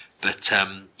pressure. But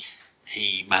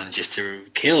he manages to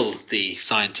kill the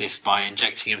scientist by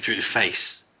injecting him through the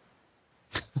face.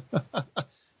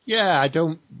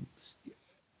 I'm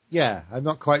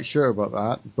not quite sure about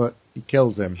that, but he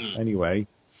kills him anyway.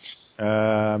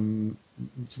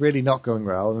 It's really not going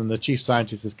well, and the chief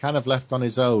scientist is kind of left on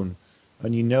his own,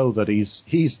 and you know that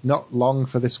he's not long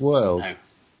for this world. No.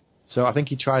 So I think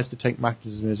he tries to take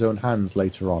matters in his own hands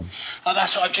later on. Oh,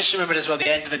 that's what I've just remembered as well, the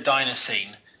end of the diner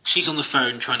scene. She's on the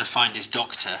phone trying to find his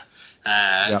doctor.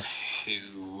 And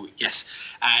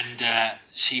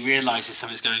she realises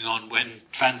something's going on when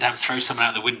Van Damme throws someone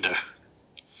out the window.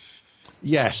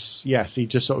 Yes, he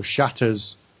just sort of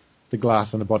shatters the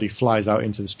glass and the body flies out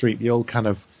into the street. The old kind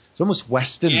of, it's almost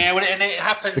Western. Yeah, well, and it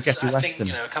happens, spaghetti I Western.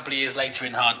 think, a couple of years later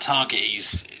in Hard Target, he's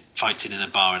fighting in a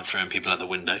bar and throwing people out the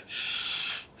window.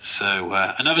 So,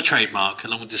 another trademark,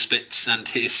 along with the splits and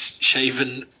his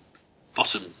shaven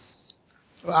bottom.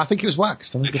 Well, I think it was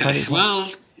waxed. Okay,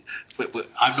 well,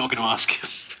 I'm not going to ask him.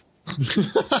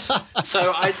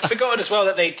 So I'd forgotten as well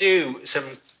that they do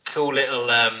some cool little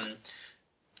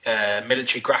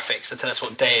military graphics that tell us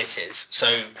what day it is.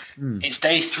 So it's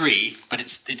day 3, but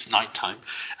it's night time,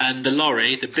 and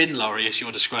the bin lorry, as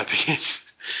you're describing it,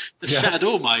 that shattered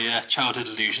all my childhood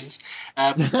illusions,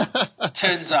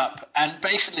 turns up, and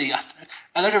basically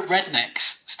a load of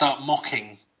rednecks start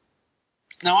mocking.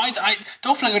 Now,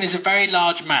 Dolph Lundgren is a very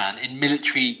large man in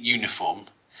military uniform,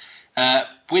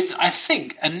 with, I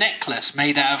think, a necklace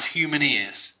made out of human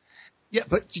ears. Yeah,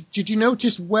 but did you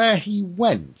notice where he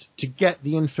went to get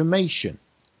the information?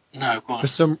 No, go on.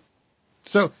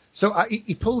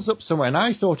 He pulls up somewhere, and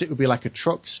I thought it would be like a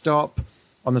truck stop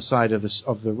on the side of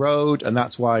the road, and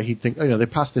that's why he'd think, they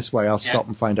passed this way, I'll stop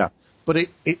and find out. But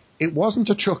it wasn't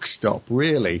a truck stop,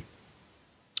 really.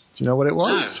 Do you know what it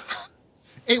was? No.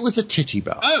 It was a titty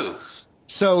bar. Oh.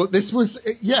 So this was,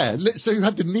 so you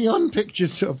had the neon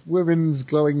pictures of women's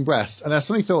glowing breasts, and I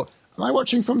suddenly thought, am I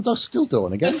watching From Dusk Till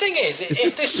Dawn again? The thing is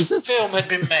if this film had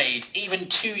been made even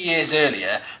 2 years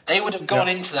earlier, they would have gone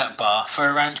into that bar for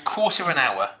around a quarter of an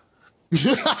hour.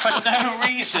 For no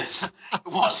reason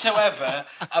whatsoever,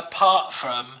 apart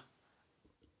from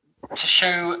to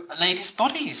show ladies'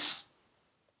 bodies.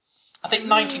 I think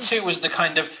 92 was the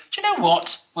kind of, do you know what?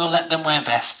 We'll let them wear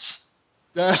vests.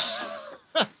 But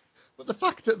the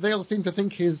fact that they all seem to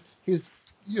think his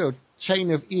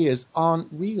chain of ears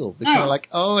aren't real. They're kind of like,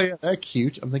 oh, yeah, they're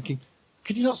cute. I'm thinking,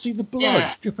 could you not see the blood?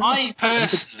 Yeah, I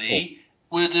personally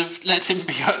would have let him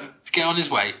get on his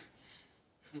way.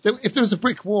 If there was a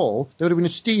brick wall, there would have been a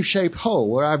Steve-shaped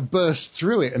hole where I burst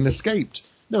through it and escaped.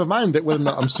 Never mind that whether or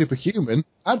not I'm superhuman,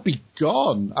 I'd be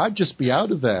gone. I'd just be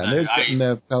out of there. And they're getting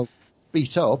themselves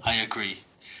beat up. I agree.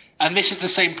 And this is the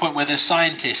same point where the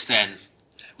scientist then,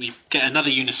 we get another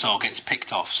Unisol gets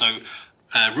picked off. So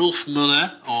Rolf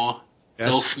Muller, or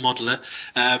Dolph Modeler,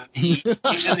 he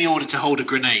gives them the order to hold a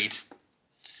grenade.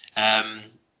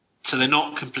 So they're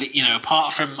not complete,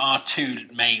 apart from our 2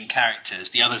 main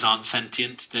characters, the others aren't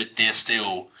sentient, they're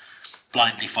still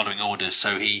blindly following orders.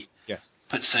 So he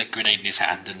puts a grenade in his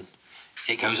hand and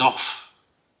it goes off.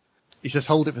 He says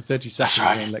hold it for 30 seconds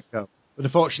and then let go. But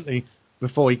unfortunately,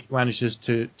 before he manages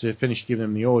to finish giving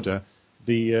him the order,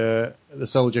 the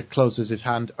soldier closes his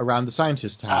hand around the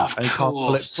scientist's hand and he can't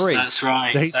pull it free. That's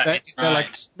right. So they're like,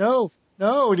 no,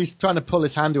 and he's trying to pull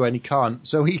his hand away and he can't.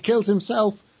 So he kills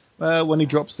himself when he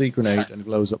drops the grenade and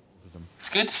blows up both of them. It's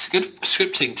good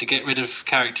scripting to get rid of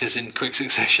characters in quick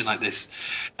succession like this.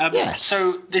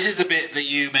 So this is the bit that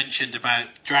you mentioned about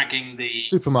dragging them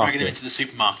into the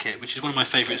supermarket, which is one of my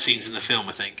favourite scenes in the film,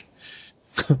 I think.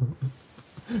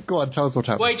 Go on, tell us what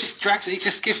happened. Well, he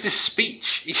just gives this speech.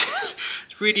 It's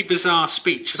really bizarre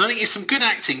speech. I think it's some good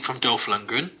acting from Dolph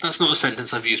Lundgren. That's not a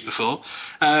sentence I've used before.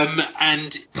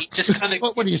 And he just kind of...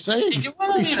 What are you saying?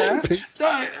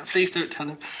 Please don't tell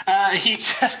him. He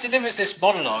just delivers this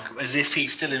monologue as if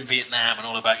he's still in Vietnam and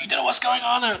all about, you don't know what's going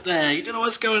on out there. You don't know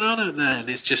what's going on out there. And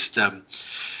it's just... I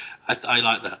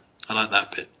like that. I like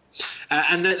that bit.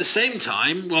 And at the same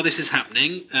time, while this is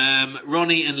happening,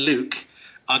 Ronnie and Luke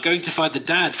are going to find the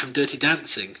dad from Dirty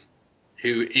Dancing,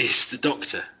 who is the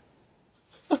doctor.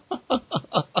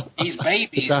 He's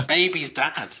baby's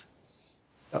dad.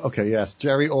 Okay, yes,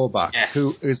 Jerry Orbach,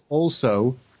 who is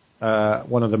also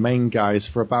one of the main guys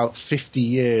for about 50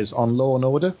 years on Law and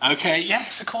Order. Okay,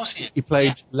 yes, of course he is. He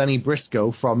played Lenny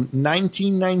Briscoe from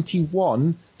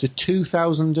 1991 to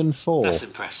 2004. That's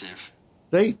impressive.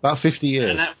 See? About 50 years.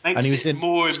 And that makes he was it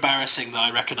more embarrassing that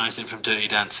I recognised him from Dirty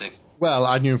Dancing. Well,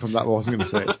 I knew him from that, I wasn't going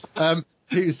to say it.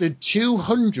 He was in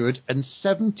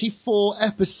 274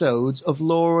 episodes of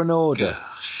Law and Order.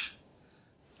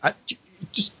 Gosh.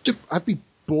 I'd be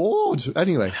bored.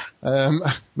 Anyway,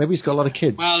 maybe he's got a lot of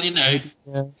kids. Well, you know.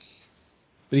 Yeah.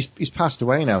 But he's passed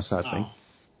away now, sadly. Oh.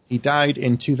 He died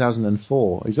in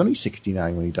 2004. He's only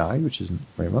 69 when he died, which isn't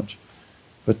very much.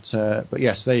 But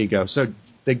yes, there you go. So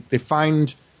they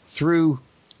find, through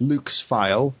Luke's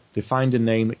file, they find a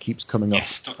name that keeps coming up.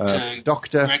 Yes,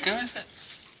 Dr. Gregor, is it?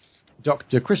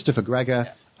 Dr. Christopher Gregor,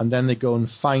 yeah. And then they go and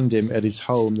find him at his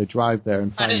home. They drive there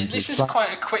and find him. This is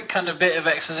quite a quick kind of bit of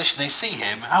exposition. They see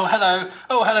him. Oh, hello.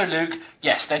 Oh, hello, Luke.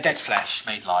 Yes, they're dead flesh,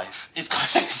 made live. It's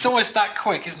always that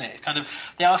quick, isn't it? It's kind of,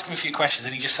 they ask him a few questions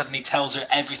and he just suddenly tells her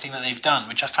everything that they've done,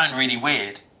 which I find really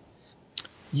weird.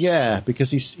 Yeah, because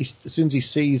he's, as soon as he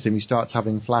sees him, he starts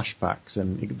having flashbacks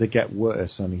and they get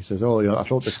worse. And he says, "Oh, I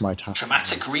thought this might happen."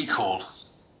 Traumatic recall.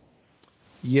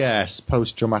 Yes,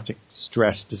 post-traumatic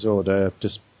stress disorder,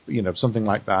 just something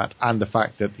like that, and the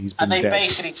fact that he's been dead.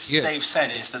 Basically, they've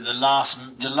said is that the last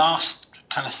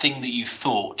kind of thing that you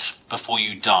thought before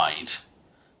you died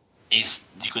is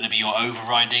going to be your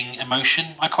overriding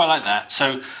emotion. I quite like that.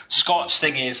 So Scott's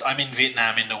thing is, I'm in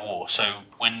Vietnam in the war. So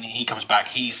when he comes back,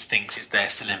 he thinks they're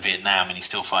still in Vietnam and he's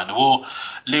still fighting the war.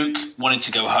 Luke wanted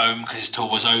to go home because his tour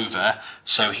was over.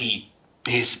 So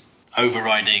his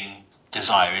overriding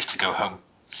desire is to go home.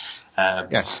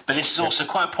 Yes. But this is also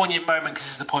quite a poignant moment because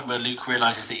it's the point where Luke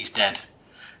realises that he's dead,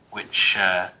 which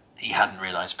he hadn't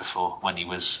realised before when he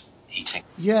was eating.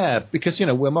 Yeah, because,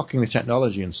 we're mocking the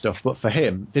technology and stuff, but for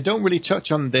him, they don't really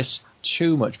touch on this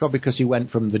too much, probably because he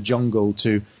went from the jungle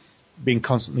to being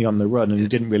constantly on the run and he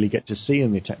didn't really get to see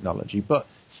any technology. But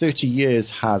 30 years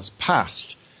has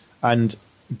passed, and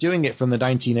doing it from the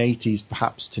 1980s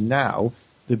perhaps to now,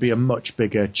 there'd be a much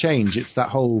bigger change. It's that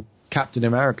whole Captain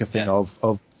America thing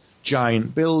of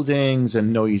giant buildings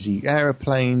and noisy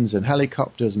aeroplanes and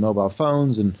helicopters and mobile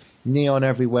phones and neon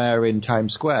everywhere in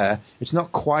Times Square. It's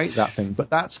not quite that thing, but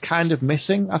that's kind of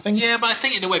missing, I think. Yeah, but I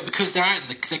think in a way because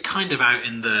they're kind of out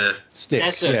in the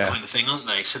sticks, desert kind of thing, aren't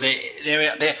they? So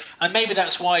they're and maybe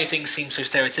that's why things seem so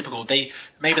stereotypical.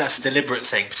 Maybe that's a deliberate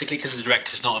thing, particularly because the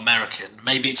director's not American.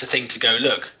 Maybe it's a thing to go,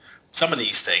 look, some of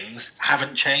these things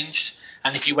haven't changed,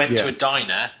 and if you went to a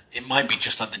diner, it might be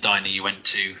just like the diner you went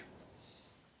to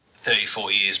 30,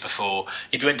 40 years before.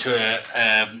 If you went to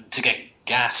to get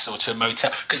gas or to a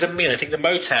motel, because I think the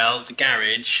motel, the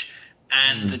garage,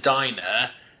 and the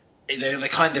diner, they're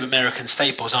kind of American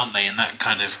staples, aren't they? In that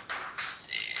kind of,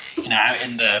 out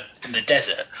in the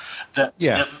desert, that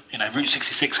Route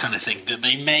 66 kind of thing. That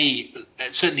they may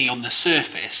certainly on the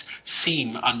surface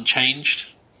seem unchanged.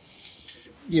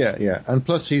 Yeah, and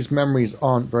plus his memories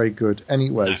aren't very good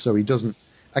anyway, so he doesn't.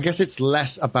 I guess it's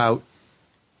less about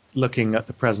looking at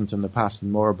the present and the past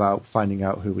and more about finding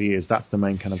out who he is. That's the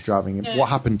main kind of driving him. What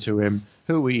happened to him,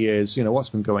 who he is, what's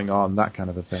been going on, that kind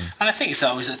of a thing. And I think it's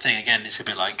always the thing, again, it's a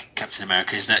bit like Captain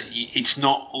America, is that it's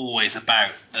not always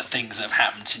about the things that have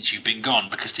happened since you've been gone,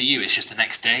 because to you it's just the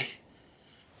next day.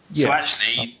 Yes, so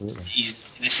actually,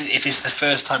 if it's the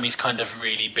first time he's kind of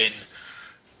really been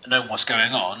known what's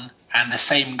going on, and the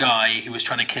same guy who was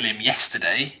trying to kill him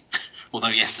yesterday, although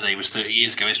yesterday was 30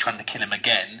 years ago, is trying to kill him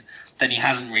again, then he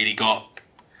hasn't really got,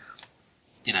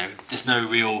 there's no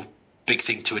real big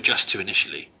thing to adjust to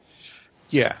initially.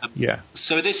 Yeah.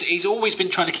 So he's always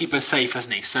been trying to keep her safe,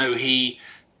 hasn't he? So he,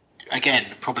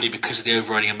 again, probably because of the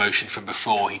overriding emotion from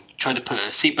before, he tried to put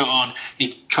her seatbelt on,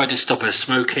 he tried to stop her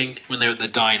smoking when they were at the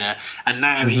diner, and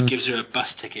now he gives her a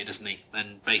bus ticket, doesn't he?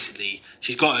 And basically,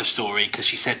 she's got her story because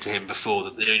she said to him before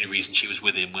that the only reason she was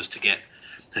with him was to get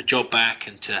her job back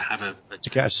and to have to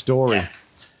get a story. Yeah.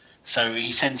 So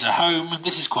he sends her home.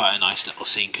 This is quite a nice little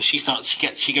scene because she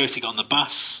goes to get on the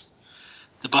bus.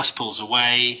 The bus pulls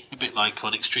away, a bit like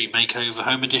on Extreme Makeover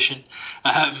Home Edition.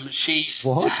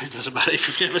 What? It doesn't matter if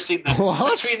you've never seen that.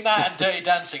 What? Between that and Dirty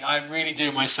Dancing, I'm really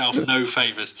doing myself no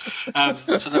favours.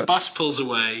 So the bus pulls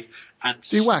away. And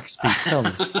do wax speak, tell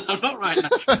me. Not right now.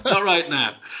 Not right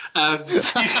now. You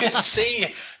can see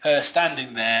her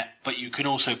standing there, but you can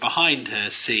also behind her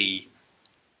see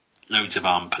loads of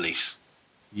armed police.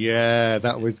 Yeah,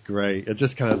 that was great. It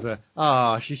just kind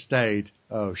of, she stayed.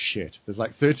 Oh, shit. There's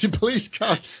like 30 police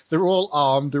cars. They're all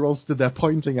armed. They're all stood there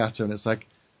pointing at her. And it's like,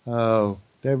 oh,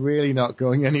 they're really not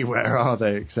going anywhere, are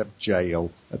they? Except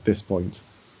jail at this point.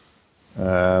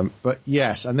 But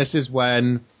yes, and this is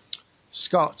when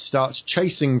Scott starts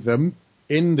chasing them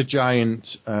in the giant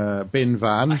bin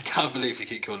van. I can't believe you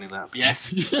keep calling that. But yes,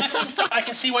 I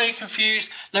can see why you're confused.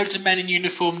 Loads of men in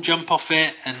uniform jump off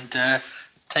it and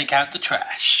take out the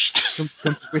trash.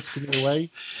 Come whisking it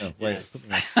away. Oh, wait,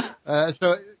 something else.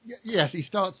 Yes, he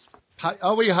starts...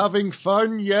 Are we having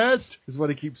fun yet? Is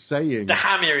what he keeps saying. The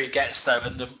hammier he gets, though,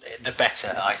 the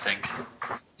better, I think.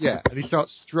 Yeah, and he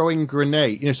starts throwing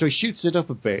grenades. So he shoots it up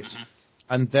a bit,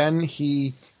 and then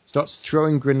he starts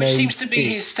throwing grenades. Which seems to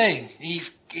be his thing.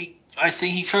 I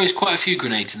think he throws quite a few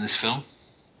grenades in this film.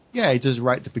 Yeah, he does it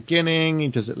right at the beginning. He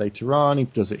does it later on. He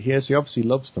does it here. So he obviously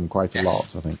loves them quite a lot,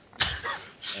 I think.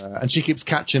 And she keeps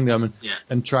catching them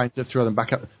and trying to throw them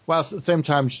back up. Whilst at the same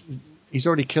time, he's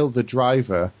already killed the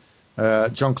driver.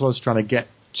 Jean-Claude's trying to get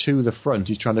to the front.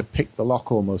 He's trying to pick the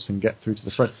lock almost and get through to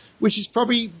the front, which is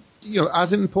probably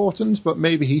as important, but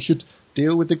maybe he should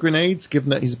deal with the grenades, given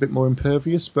that he's a bit more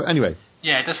impervious. But anyway.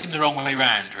 Yeah, it does seem the wrong way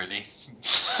round, really.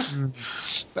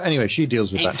 But anyway, she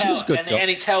deals with that. She's good. And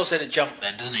he tells her to jump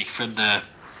then, doesn't he, from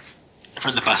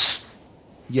the bus?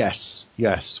 Yes.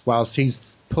 Whilst he's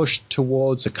pushed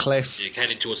towards a cliff. Yeah,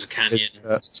 heading towards a canyon.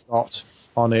 With Scott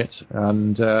on it,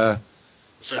 and so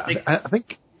I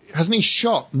think... Hasn't he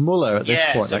shot Muller at this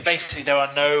point? Yeah, so basically there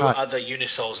are no other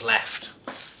Unisols left,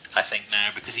 I think, now,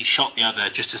 because he shot the other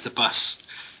just as the bus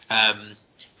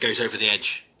goes over the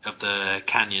edge of the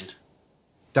canyon.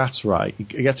 That's right. He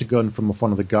gets a gun from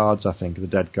one of the guards, I think, the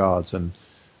dead guards, and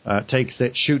takes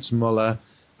it, shoots Muller,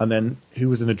 and then who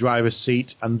was in the driver's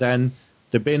seat, and then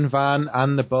the bin van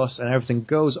and the bus and everything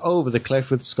goes over the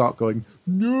cliff with Scott going,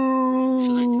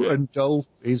 no, and Dolph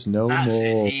is no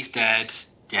more. He's dead,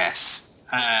 yes.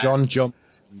 John jumps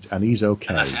and he's okay.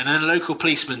 And then a local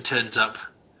policeman turns up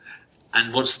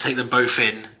and wants to take them both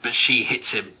in, but she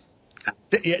hits him.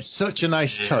 It's such a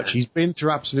nice touch. He's been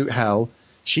through absolute hell.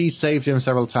 She saved him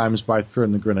several times by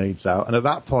throwing the grenades out, and at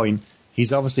that point,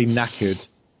 he's obviously knackered.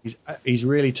 He's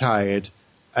really tired.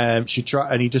 And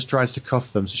he just tries to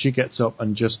cuff them, so she gets up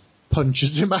and just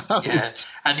punches him out. Yeah,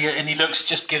 and he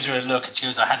just gives her a look, and she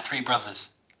goes, "I had 3 brothers."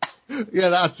 Yeah,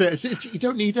 that's it. You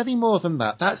don't need any more than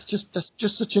that. That's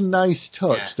just such a nice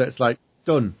touch. Yeah. That's like,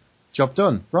 done. Job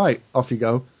done. Right, off you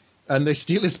go. And they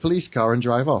steal his police car and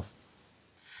drive off.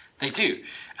 They do.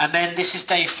 And then this is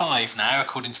day 5 now,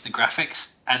 according to the graphics.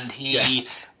 And he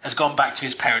has gone back to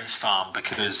his parents' farm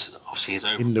because, obviously,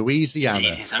 in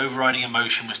Louisiana. His overriding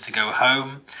emotion was to go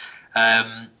home.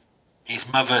 His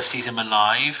mother sees him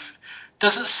alive.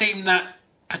 Doesn't seem that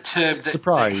perturbed that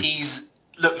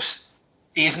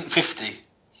he isn't 50.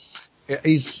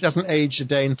 He hasn't aged a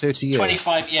day in 30 years.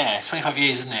 25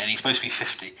 years, isn't it? And he's supposed to be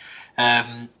 50.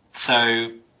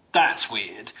 So that's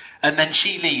weird. And then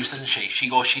she leaves, doesn't she?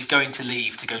 She's going to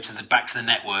leave to go back to the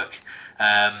network.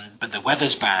 But the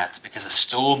weather's bad because a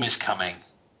storm is coming.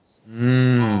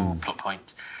 Oh, plot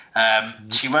point.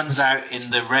 She runs out in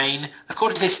the rain.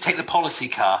 According to this, take the policy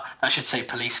car. That should say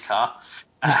police car.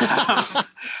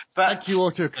 Thank you,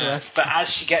 autocorrect. But as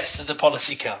she gets to the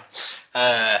policy car,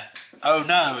 oh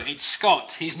no, it's Scott.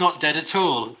 He's not dead at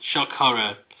all. Shock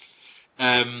horror.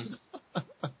 I'd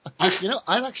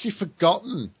actually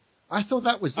forgotten. I thought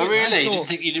that was. Oh really?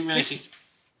 You didn't really see?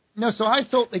 No, so I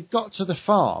thought they got to the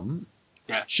farm.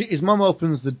 Yeah. His mum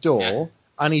opens the door,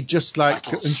 and he just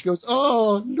and she goes,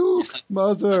 "Oh, look,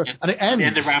 mother," and it ends. The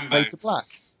end of Rambo. To black.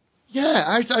 Yeah,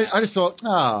 I just thought,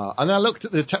 and I looked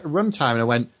at the runtime and I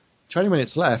went, 20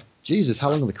 minutes left. Jesus,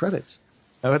 how long are the credits?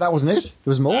 No, that wasn't it.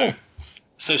 There was more.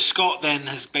 So Scott then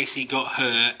has basically got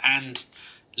her and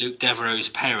Luc Deveraux's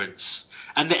parents.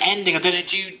 And the ending, I don't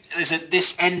know,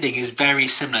 this ending is very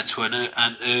similar to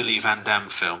an early Van Damme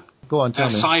film. Go on, tell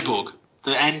me. Cyborg.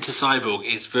 The end to Cyborg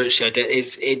is virtually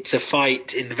it's a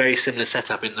fight in a very similar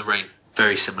setup in the rain.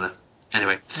 Very similar.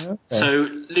 Anyway, So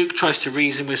Luke tries to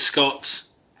reason with Scott.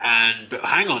 But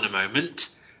hang on a moment,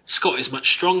 Scott is much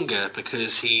stronger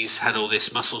because he's had all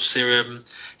this muscle serum.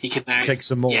 He can now take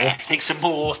some more. Yeah, take some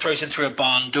more, throws him through a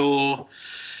barn door.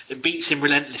 It beats him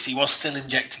relentlessly while still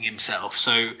injecting himself.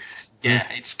 So,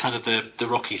 it's kind of the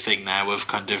Rocky thing now of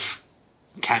kind of,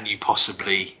 can you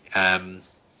possibly... And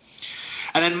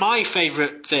then my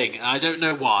favourite thing, and I don't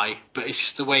know why, but it's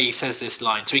just the way he says this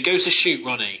line. So he goes to shoot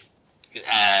Ronnie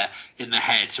in the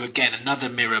head. So again, another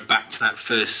mirror back to that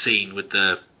first scene with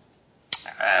the...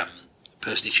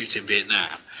 person he shoots in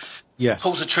Vietnam. Yes.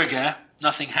 Pulls the trigger,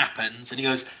 nothing happens, and he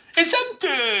goes, "It's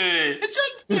empty! It's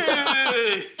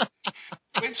empty!"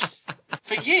 Which,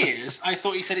 for years, I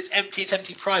thought he said it's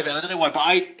empty private. I don't know why, but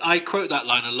I quote that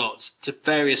line a lot to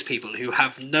various people who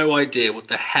have no idea what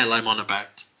the hell I'm on about.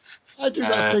 I do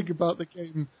that thing about the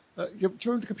game. Do you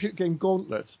remember the computer game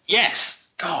Gauntlet? Yes.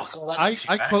 God, that's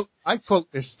I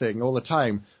quote this thing all the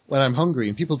time when I'm hungry,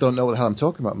 and people don't know what the hell I'm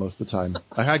talking about most of the time.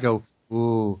 Like I go,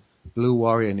 "Ooh, Blue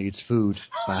Warrior needs food."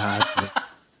 Bad.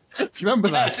 Do you remember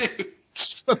that? I do.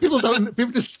 But people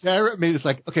just stare at me. It's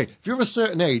like, okay, if you're of a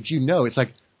certain age, you know. It's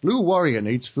like, Blue Warrior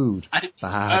needs food. I think the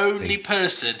only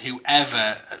person who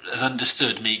ever has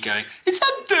understood me going, "It's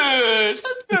under,"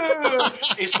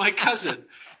 is my cousin.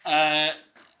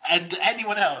 And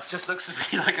anyone else just looks at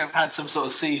me like I've had some sort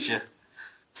of seizure.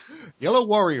 Yellow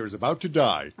Warrior is about to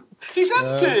die. He's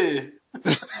under.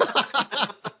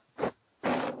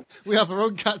 We have our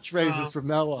own catchphrases from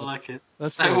now on. I like it.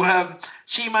 That's so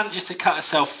she manages to cut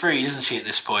herself free, doesn't she, at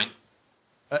this point?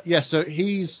 So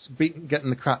he's getting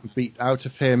the crap beat out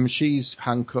of him. She's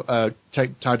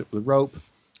tied up with a rope.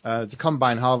 It's a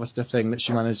combine harvester thing that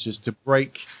she manages to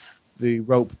break the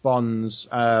rope bonds,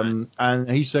 and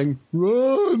he's saying,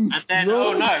 "Run!" And then, run.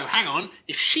 oh no, hang on.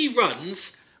 If she runs,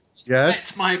 yes,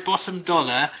 bet my bottom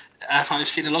dollar, if I've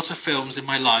seen a lot of films in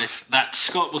my life, that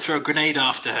Scott will throw a grenade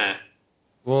after her.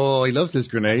 Oh, he loves his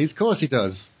grenades. Of course he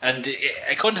does. And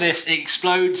according to this, it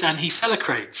explodes and he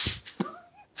celebrates.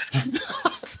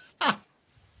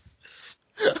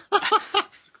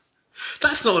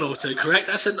 That's not an autocorrect,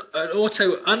 that's an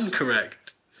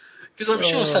auto-uncorrect. Because I'm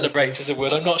sure celebrates is a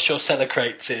word, I'm not sure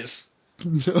celecrates is.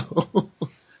 No.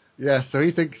 Yeah, so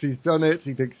he thinks he's done it,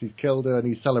 he thinks he's killed her, and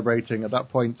he's celebrating at that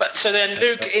point. But so then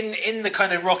Luke, in the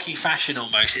kind of Rocky fashion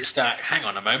almost, it's that, hang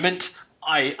on a moment,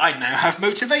 I now have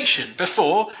motivation.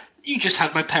 Before, you just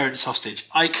had my parents hostage.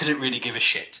 I couldn't really give a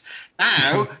shit.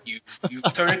 Now, you've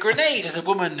thrown a grenade as a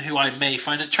woman who I may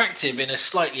find attractive in a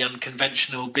slightly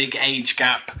unconventional big age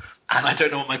gap, and I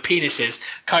don't know what my penis is,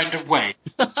 kind of way.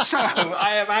 So,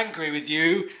 I am angry with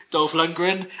you, Dolph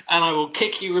Lundgren, and I will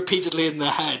kick you repeatedly in the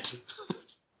head.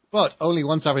 But only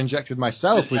once I've injected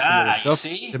myself with some other stuff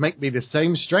to make me the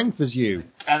same strength as you.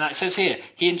 And that says here,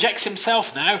 he injects himself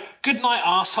now. Good night,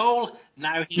 arsehole.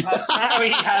 Now he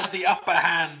has the upper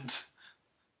hand.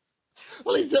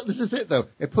 Well, this is it, though.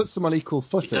 It puts them on equal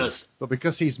footing. It does. But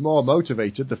because he's more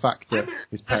motivated, the fact that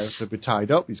his parents have been tied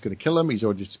up, he's going to kill them, he's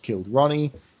already just killed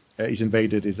Ronnie, he's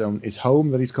invaded his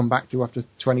home that he's come back to after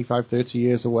 25, 30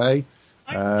 years away.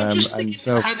 I'm just thinking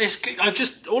how this.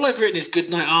 All I've written is "good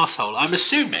night, arsehole." I'm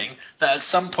assuming that at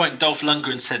some point Dolph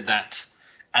Lundgren said that,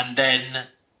 and then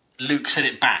Luke said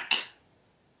it back.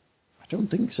 I don't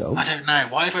think so. I don't know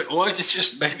why.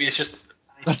 Maybe it's just.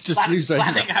 That's just you saying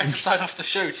planning that. how to sign off the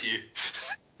show to you.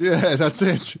 Yeah, that's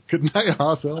it. Good night,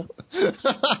 arsehole.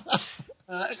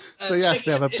 So yes,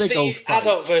 they have a big old fight.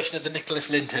 Adult version of the Nicholas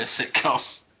Lyndhurst sitcom.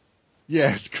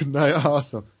 Yes, good night,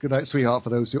 arsehole. Good night, sweetheart, for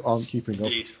those who aren't keeping up.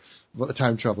 Indeed. About the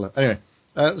time traveller. Anyway,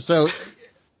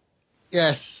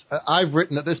 yes, I've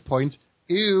written at this point,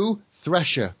 ew,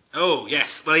 Thresher. Oh, yes.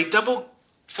 Well, he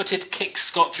double-footed kicks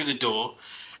Scott through the door.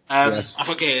 Yes. I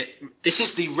forget. This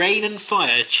is the Rain and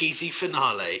Fire cheesy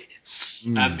finale.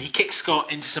 He kicks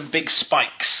Scott into some big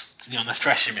spikes on the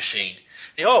Thresher machine.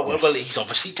 Well, he's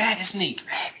obviously dead, isn't he?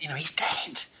 He's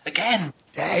dead. Again.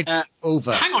 Dead.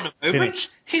 Over. Hang on a moment. Finished.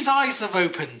 His eyes have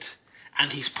opened.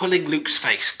 And he's pulling Luke's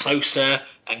face closer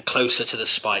and closer to the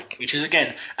spike, which is,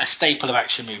 again, a staple of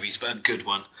action movies, but a good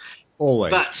one.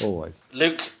 Always.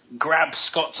 Luke grabs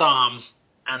Scott's arm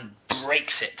and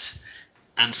breaks it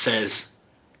and says,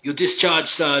 "You're discharged,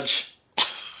 Sarge."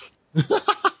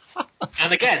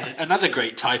 And again, another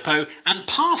great typo, and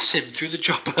pass him through the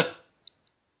chopper.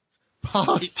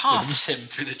 He paths him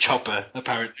through the chopper,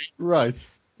 apparently. Right.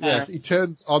 Yes, he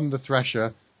turns on the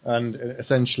Thresher and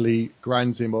essentially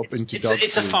grinds him up into dog food.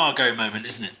 It's a Fargo moment,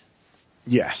 isn't it?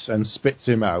 Yes, and spits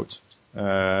him out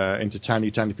into tiny,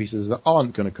 tiny pieces that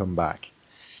aren't going to come back.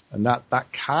 And that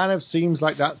kind of seems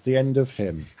like that's the end of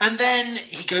him. And then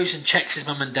he goes and checks his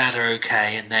mum and dad are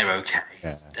okay, and they're okay.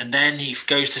 Yeah. And then he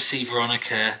goes to see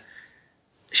Veronica.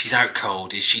 She's out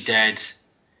cold. Is she dead?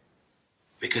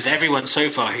 Because everyone so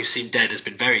far who's seemed dead has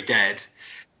been very dead.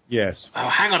 Yes. Oh,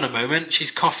 hang on a moment.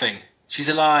 She's coughing. She's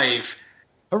alive.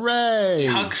 Hooray! He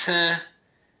hugs her,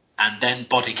 and then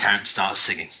Body Count starts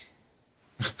singing.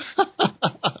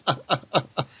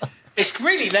 It's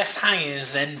really left hanging as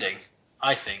an ending,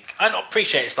 I think. I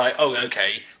appreciate it's like, oh,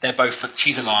 okay,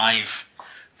 she's alive.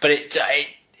 But it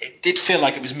did feel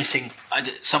like it was missing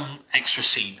some extra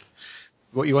scene.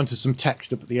 What, you wanted some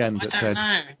text up at the end that said,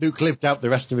 know. Luke lived out the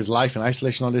rest of his life in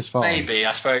isolation on his farm. Maybe,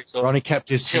 I suppose. Ronnie kept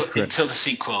his secret. Until the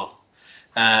sequel.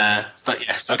 But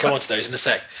yes, I'll come on to those in a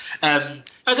sec. I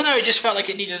don't know, it just felt like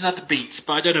it needed another beat,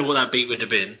 but I don't know what that beat would have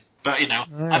been. But,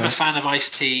 I'm a fan of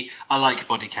Ice-T. I like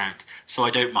Body Count, so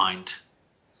I don't mind.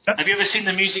 Have you ever seen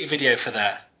the music video for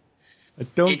that? I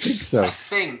don't think so. I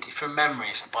think, from memory,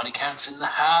 if the body counts in the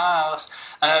house,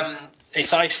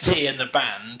 it's Ice-T and the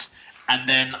band, and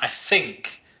then I think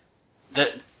that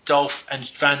Dolph and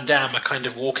Van Damme are kind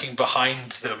of walking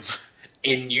behind them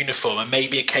in uniform and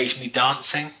maybe occasionally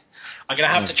dancing. I'm going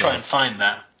to have to try and find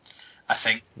that, I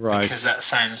think, because that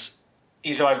sounds...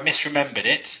 Either I've misremembered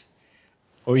it,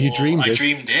 or you dreamed it. I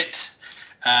dreamed it,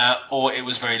 or it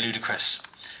was very ludicrous.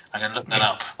 I'm going to look that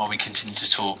up while we continue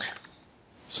to talk.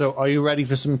 So, are you ready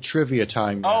for some trivia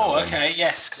time now? Oh, okay,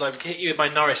 yes, because I've hit you with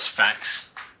my Norris facts.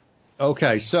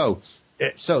 Okay, so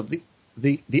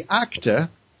the actor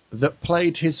that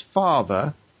played his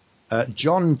father,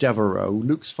 John Deveraux,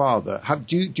 Luke's father,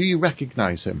 do you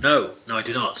recognise him? No, I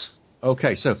do not.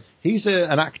 Okay, so he's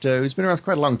an actor who's been around for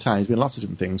quite a long time. He's been in lots of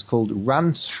different things, called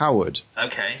Rance Howard.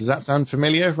 Okay. Does that sound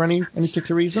familiar for any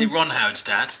particular reason? Is it Ron Howard's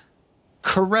dad?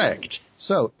 Correct.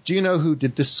 So, do you know who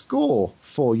did the score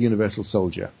for Universal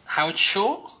Soldier? Howard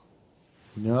Shore?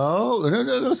 No,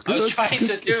 it's good. I was trying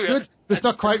to do it. It's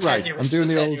not quite right. I'm doing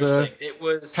the old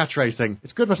catchphrase thing.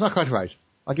 It's good, but it's not quite right.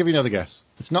 I'll give you another guess.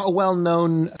 It's not a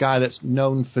well-known guy that's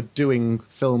known for doing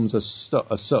films as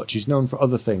such. He's known for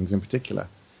other things in particular.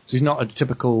 So he's not a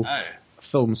typical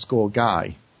film score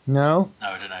guy. No? No,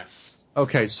 I don't know.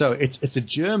 Okay, so it's a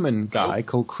German guy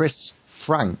called Chris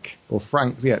Frank.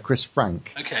 Chris Frank.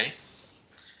 Okay.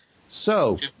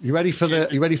 So, you ready for the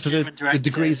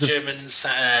degrees of... German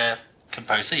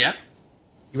composer, yeah.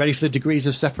 You ready for the degrees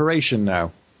of separation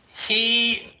now?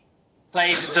 He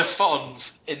played the Fonz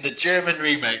in the German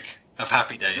remake of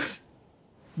Happy Days.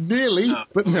 Nearly,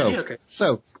 but no. Really? Okay.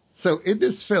 So in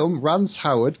this film, Rance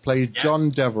Howard played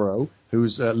John Deveraux,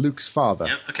 who's Luke's father.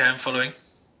 Yep, okay, I'm following.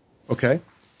 Okay.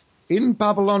 In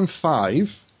Babylon 5,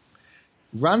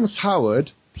 Rance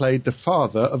Howard played the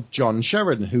father of John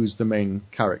Sheridan, who's the main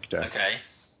character. Okay.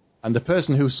 And the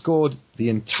person who scored the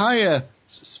entire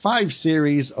 5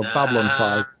 series of Babylon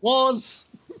 5 was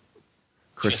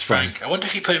Chris Frank. I wonder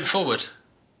if he put him forward.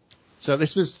 So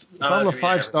this was... Babylon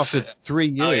 5 started 3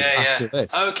 years after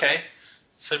this. Okay.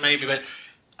 So maybe when...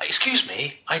 Excuse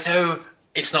me, I know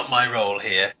it's not my role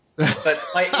here,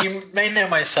 but you may know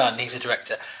my son, he's a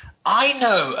director. I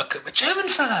know a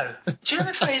German fellow.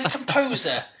 He's a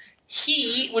composer.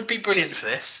 He would be brilliant for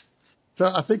this. So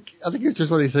I think it's just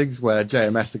one of these things where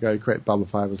JMS, to go create Babylon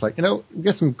 5, was like, we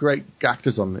get some great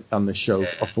actors on this show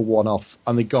for one-off,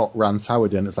 and they got Rance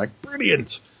Howard in. It's like, brilliant!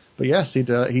 But yes,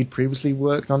 he'd previously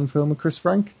worked on film with Chris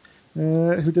Frank,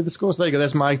 who did the scores. There you go,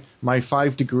 there's my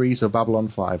 5 degrees of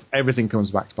Babylon 5. Everything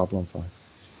comes back to Babylon 5.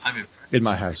 I'm impressed. In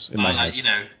my house.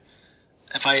 House.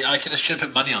 If I should have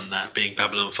put money on that being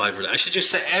Babylon 5. I should just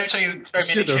say, every time you throw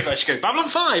me in a queue, I should go, Babylon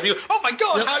 5! You go, oh my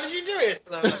God, how did you do it?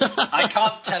 I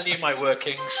can't tell you my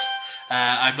workings.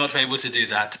 I'm not able to do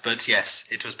that, but yes,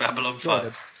 it was Babylon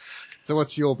 5. So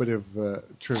what's your bit of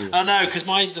trivia? Oh no, because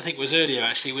mine, I think, was earlier,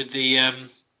 actually, with the,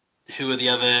 who are the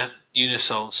other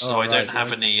Unisols, so I don't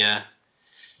have any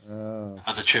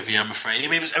other trivia, I'm afraid.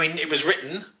 It was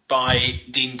written by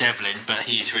Dean Devlin, but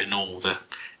he's written all the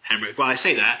Henrik. Well, I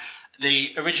say that. The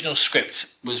original script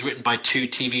was written by 2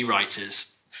 TV writers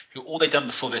who all they'd done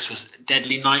before this was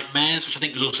Deadly Nightmares, which I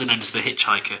think was also known as the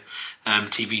Hitchhiker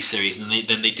TV series. And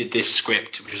then they did this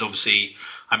script, which was obviously,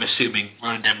 I'm assuming,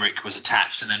 Roland Emmerich was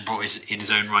attached and then brought in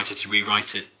his own writer to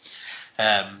rewrite it,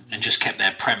 and just kept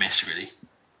their premise, really.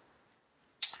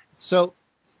 So,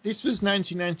 this was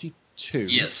 1992.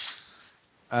 Yes.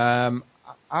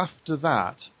 After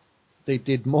that, they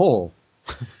did more.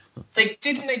 They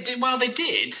did. Well, they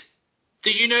did. Do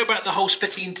you know about the whole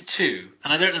splitting into 2?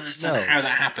 And I don't understand how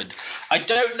that happened. I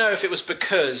don't know if it was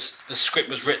because the script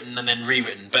was written and then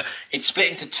rewritten, but it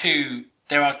split into 2.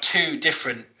 There are 2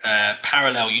 different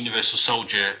parallel Universal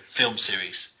Soldier film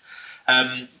series.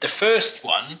 The first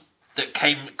one that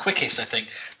came quickest, I think,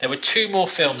 there were 2 more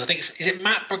films. I think, is it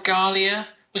Matt Bragalia?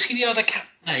 Was he the other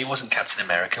No, he wasn't Captain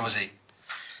America, was he?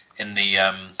 In the...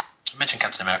 I mentioned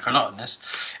Captain America a lot in this.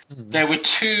 Mm-hmm. There were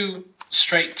 2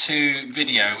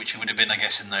 straight-to-video, which would have been, I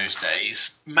guess, in those days.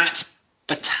 Matt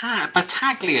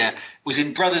Battaglia was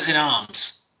in Brothers in Arms,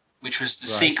 which was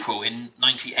the sequel in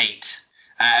 98.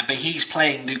 But he's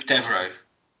playing Luc Deveraux.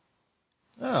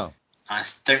 Oh. I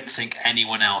don't think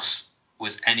anyone else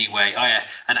was anyway. Oh, yeah.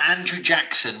 And Andrew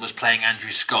Jackson was playing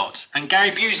Andrew Scott. And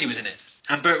Gary Busey was in it.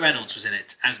 And Burt Reynolds was in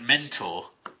it as Mentor.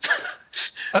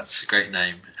 That's a great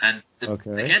name. And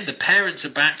again, the parents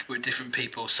are back with different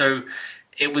people. So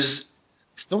it was...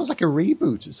 It's almost like a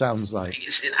reboot, it sounds like.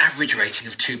 It's an average rating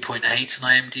of 2.8 on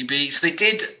IMDb. So they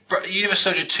did Universal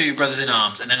Soldier 2, Brothers in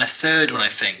Arms, and then a third one,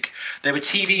 I think. They were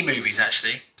TV movies,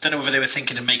 actually. I don't know whether they were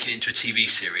thinking of making it into a TV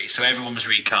series, so everyone was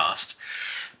recast.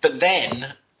 But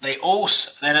then they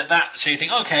also then at that, so you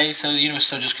think, okay, so the universe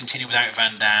will just continue without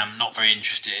Van Damme, not very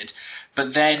interested.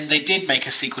 But then they did make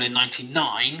a sequel in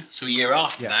 '99, so a year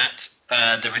after that,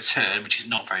 The Return, which is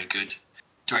not very good,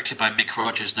 directed by Mick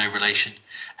Rogers, no relation,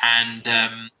 and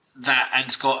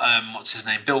it's got what's his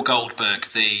name, Bill Goldberg,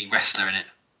 the wrestler in it,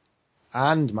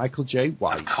 and Michael J.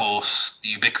 White, of course, the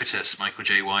ubiquitous Michael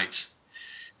J. White.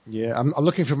 Yeah, I'm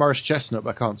looking for Morris Chestnut,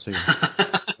 but I can't see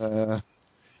him.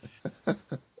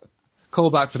 Call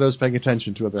back for those paying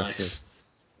attention to other episodes.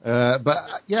 But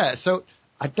yeah, so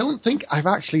I don't think I've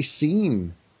actually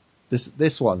seen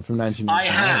this one from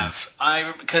 1999. I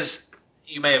have. Because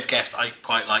you may have guessed, I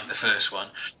quite like the first one.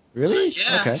 Really?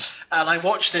 Yeah. Okay. And I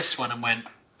watched this one and went,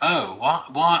 oh,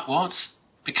 what?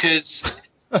 Because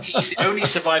he's the only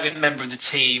surviving member of the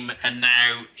team, and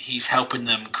now he's helping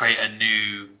them create a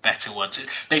new, better one. So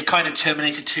they've kind of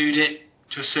Terminator 2'd it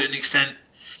to a certain extent.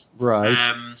 Right.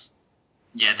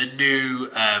 Yeah, the new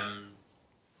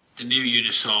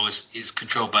Unisol is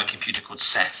controlled by a computer called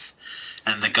Seth,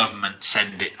 and the government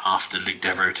send it after Luc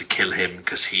Deveraux to kill him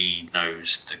because he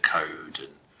knows the code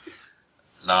and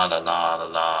la la la la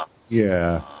la.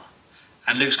 Yeah.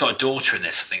 And Luke's got a daughter in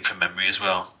this, I think, from memory as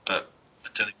well, but I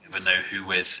don't even know who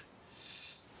with.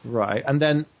 Right, and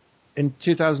then in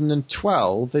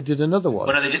 2012 they did another one.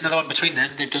 Well, no, they did another one between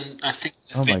then. They've done, I think,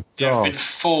 my there God. have been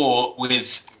 4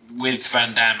 with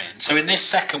Van Damme in. So in this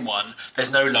second one, there's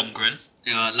no Lundgren.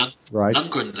 Right.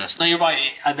 Lundgrenless. No, you're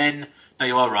right. And then, no,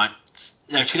 you are right.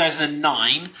 No,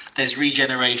 2009, there's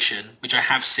Regeneration, which I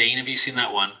have seen. Have you seen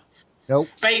that one? Nope.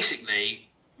 Basically,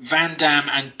 Van Damme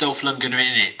and Dolph Lundgren are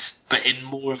in it, but in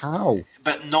more. How?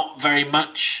 But not very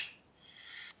much.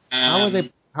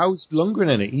 How's Lundgren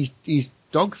in it? He's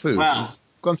dog food. Well, he's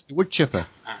gone to the wood chipper.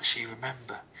 Actually,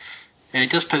 remember. Yeah, he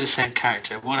does play the same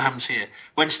character. What happens here?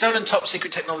 When stolen top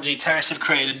secret technology, terrorists have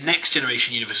created a next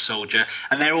generation universe soldier,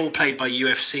 and they're all played by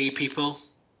UFC people.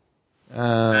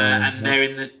 And they're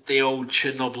in the old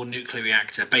Chernobyl nuclear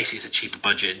reactor. Basically, it's a cheaper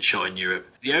budget and shot in Europe.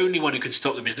 The only one who can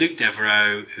stop them is Luc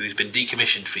Deveraux, who's been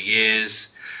decommissioned for years.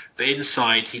 But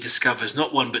inside, he discovers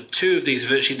not one, but 2 of these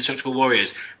virtually indestructible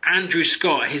warriors. Andrew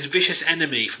Scott, his vicious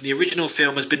enemy from the original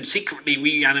film, has been secretly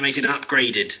reanimated and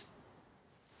upgraded.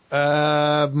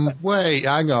 Wait,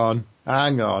 hang on. I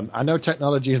know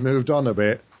technology has moved on a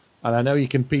bit, and I know you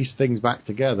can piece things back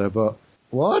together, but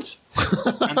what?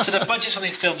 And so the budgets on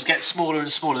these films get smaller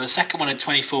and smaller. The second one had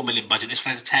 24 million budget, this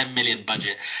one has a 10 million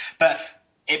budget. But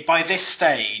by this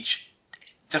stage,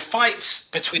 the fights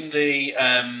between the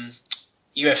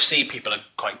UFC people are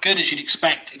quite good, as you'd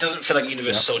expect. It doesn't feel like a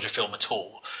Universal Soldier film at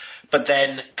all. But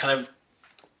then kind of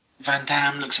Van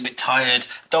Damme looks a bit tired.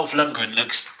 Dolph Lundgren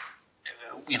looks,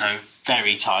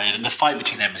 very tired. And the fight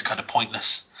between them is kind of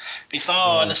pointless. It's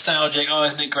nostalgic. Oh,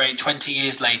 isn't it great? 20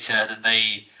 years later, that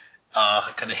they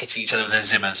are kind of hitting each other with their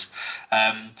zimmers.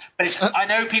 But I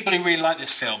know people who really like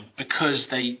this film because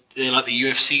they like the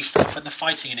UFC stuff, and the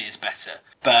fighting in it is better.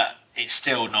 But it's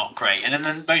still not great. And then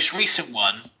the most recent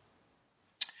one,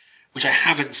 which I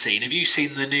haven't seen. Have you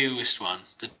seen the newest one,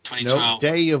 the 2012? No,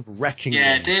 Day of Reckoning.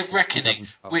 Yeah, Day of Reckoning.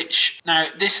 Which, now,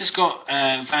 this has got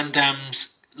Van Damme's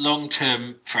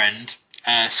long-term friend,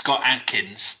 Scott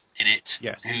Adkins, in it,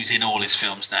 who's in all his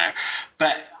films now.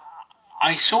 But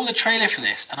I saw the trailer for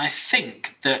this, and I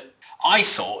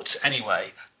thought,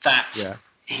 anyway, that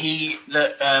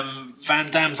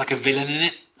Van Damme's like a villain in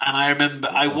it. And I remember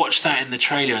I watched that in the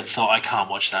trailer and thought, I can't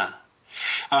watch that.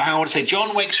 I want to say,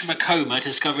 John wakes from a coma to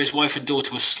discover his wife and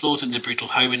daughter were slaughtered in a brutal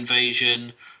home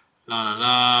invasion. La la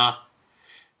la.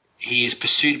 He is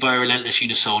pursued by a relentless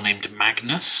Unisol named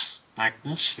Magnus,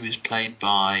 who is played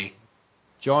by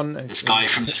this guy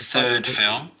from the third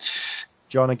film.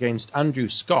 John against Andrew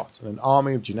Scott and an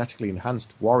army of genetically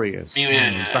enhanced warriors.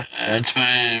 Meanwhile,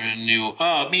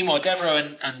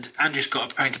 Deveraux and Andrew Scott are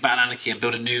preparing to battle anarchy and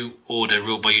build a new order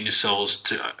ruled by Unisols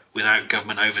without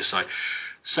government oversight.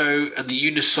 So, and the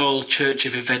Unisol Church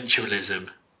of Eventualism.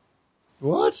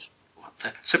 What?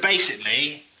 So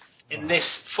basically, in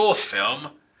this fourth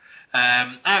film,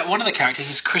 one of the characters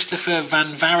is Christopher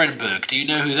Van Varenberg. Do you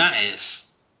know who that is?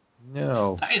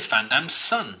 No. That is Van Damme's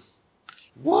son.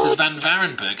 What? Because Van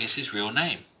Varenberg is his real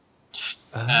name.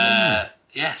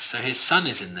 Yes, so his son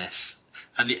is in this.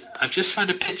 And I've just found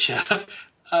a picture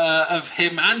of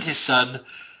him and his son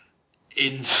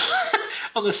in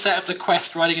on the set of The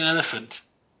Quest riding an elephant.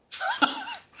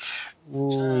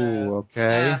 Ooh,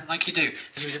 okay. Like you do,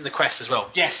 because he was in The Quest as well.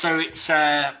 Yeah, so it's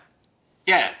but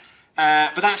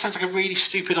that sounds like a really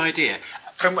stupid idea.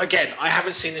 I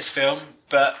haven't seen this film,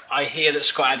 but I hear that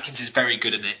Scott Adkins is very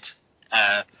good in it.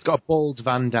 It's got a bald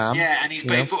Van Damme. Yeah, and he's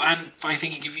beautiful, and I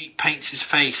think he paints his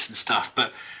face and stuff.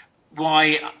 But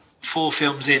why 4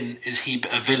 films in is he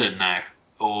a villain now?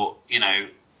 Or,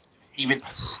 even...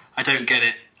 I don't get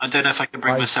it. I don't know if I can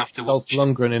bring myself to watch. Dolph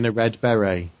Lundgren in a red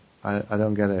beret. I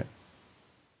don't get it.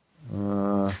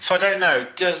 So I don't know.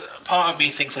 Part of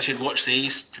me thinks I should watch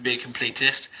these to be a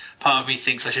completist. Part of me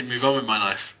thinks I should move on with my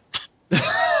life.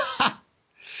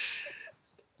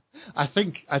 I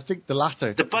think the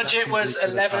latter. The budget was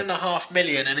 $11.5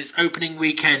 million, and its opening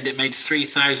weekend it made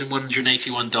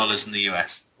 $3,181 in the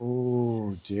US.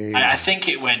 Oh dear! I think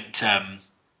it went.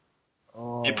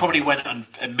 It probably went on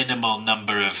a minimal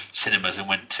number of cinemas and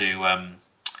went to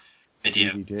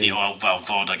video,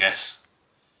 VOD, I guess.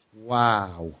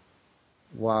 Wow,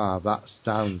 that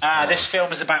sounds. This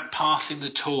film is about passing the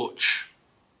torch.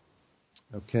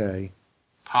 Okay.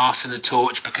 Passing the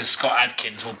torch because Scott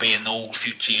Adkins will be in all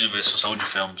future Universal Soldier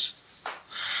films.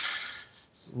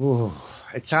 Ooh,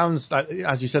 it sounds like,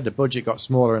 as you said, the budget got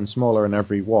smaller and smaller in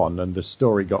every one, and the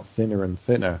story got thinner and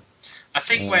thinner. I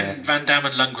think when Van Damme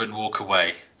and Lundgren walk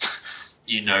away,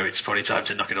 it's probably time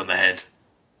to knock it on the head.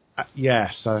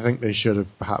 Yes, I think they should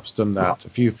have perhaps done that a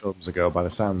few films ago, by the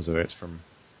sounds of it.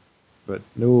 But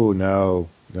no.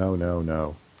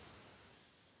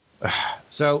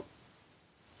 So.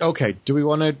 Okay, do we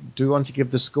want to give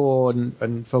the score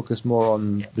and focus more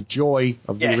on the joy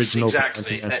of the original? Yes,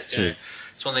 exactly.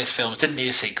 It's one of these films. Didn't need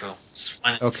a sequel. It's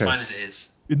fine as it is.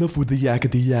 Enough with the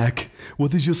yakety yak.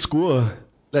 What is your score?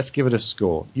 Let's give it a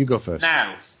score. You go first.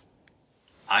 Now,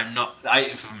 I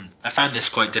found this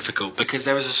quite difficult because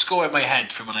there was a score in my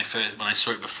head from when I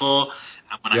saw it before,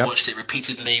 and when I watched it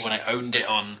repeatedly, when I owned it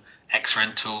on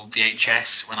X-Rental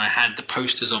VHS, when I had the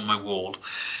posters on my wall.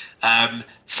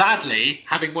 Sadly,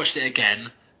 having watched it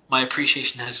again, my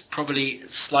appreciation has probably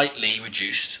slightly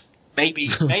reduced. Maybe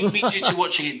due to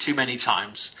watching it too many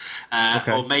times,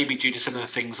 or maybe due to some of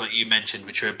the things like you mentioned,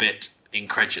 which are a bit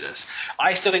incredulous.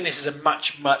 I still think this is a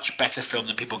much, much better film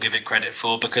than people give it credit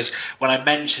for, because when I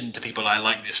mention to people I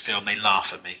like this film, they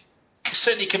laugh at me.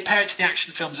 Certainly, compared to the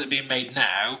action films that are being made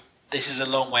now, this is a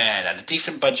long way ahead. At a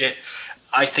decent budget,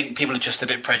 I think people are just a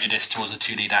bit prejudiced towards the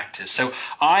 2 lead actors. So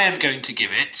I am going to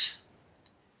give it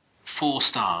 4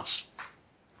 stars.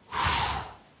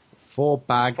 4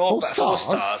 stars? 4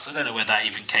 stars. I don't know where that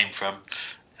even came from.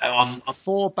 On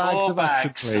 4 bags of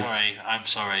acid, please. I'm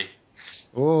sorry.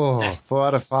 Oh, 4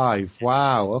 out of 5.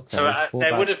 Wow, okay. So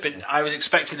there would have been... I was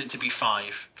expecting it to be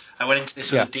 5. I went into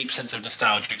this with a deep sense of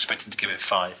nostalgia, expecting to give it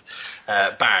 5.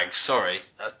 Bags, sorry.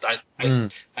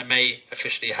 I may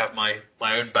officially have my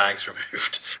own bags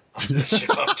removed after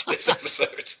this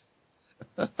episode.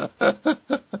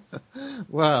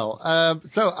 Well,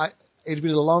 it'd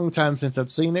been a long time since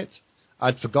I'd seen it.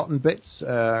 I'd forgotten bits, as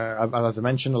I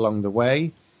mentioned, along the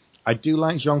way. I do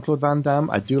like Jean-Claude Van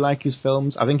Damme. I do like his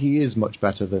films. I think he is much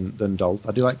better than Dolph.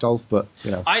 I do like Dolph, but,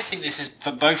 I think this is,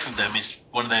 for both of them, is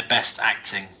one of their best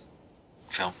acting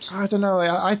films. I don't know.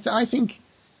 I think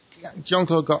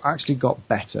Jean-Claude actually got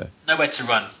better. Nowhere to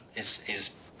Run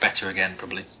is better again,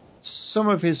 probably. Some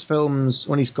of his films,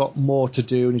 when he's got more to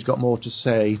do and he's got more to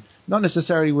say, not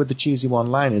necessarily with the cheesy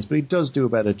one-liners, but he does do a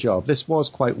better job. This was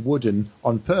quite wooden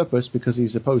on purpose because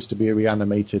he's supposed to be a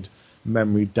reanimated,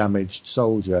 memory-damaged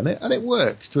soldier, and it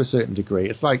works to a certain degree.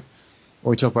 It's like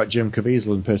when we talk about Jim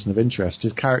Caviezel in Person of Interest.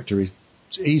 His character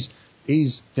he's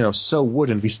so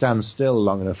wooden. If he stands still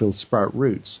long enough, he'll sprout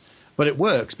roots. But it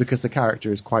works because the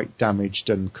character is quite damaged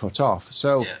and cut off.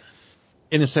 So,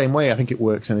 in the same way, I think it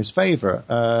works in his favour.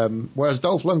 Whereas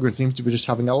Dolph Lundgren seems to be just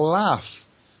having a laugh,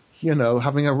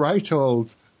 having a right old.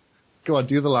 Go on,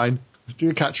 do the line, do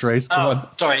a catchphrase. Come on.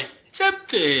 Sorry, it's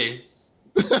empty.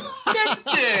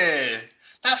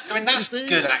 That's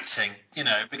good acting,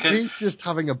 because he's just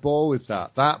having a ball with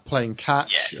that playing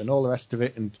catch and all the rest of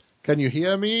it. And can you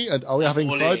hear me? And are we having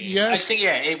fun? Yeah, I think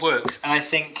it works, and I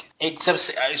think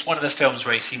it's one of the films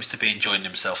where he seems to be enjoying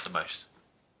himself the most.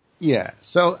 Yeah,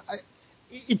 so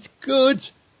it's good,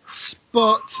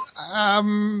 but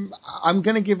I'm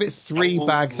going to give it 3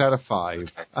 bags out of 5.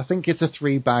 Okay. I think it's a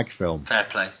 3-bag film. Fair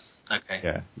play. Okay.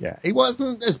 Yeah. It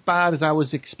wasn't as bad as I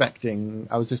was expecting.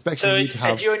 I was expecting you to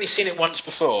have... had you only seen it once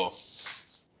before?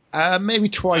 Maybe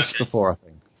twice before, I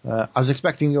think. I was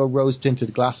expecting your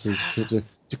rose-tinted glasses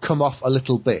to come off a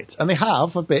little bit. And they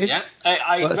have, a bit. Yeah,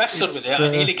 I wrestled with it. I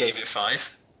nearly gave it 5.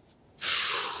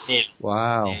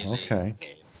 Wow, okay.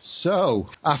 So,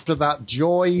 after that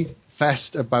joy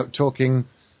fest about talking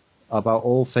about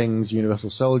all things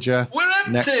Universal Soldier... We're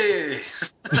empty!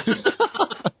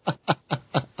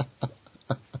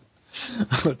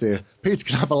 Oh dear. Peter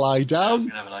can have a lie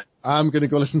down. I'm going to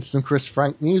go listen to some Chris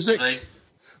Frank music. Right.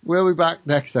 We'll be back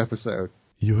next episode.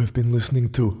 You have been listening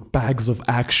to Bags of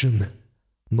Action.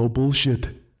 No bullshit.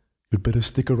 You better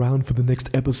stick around for the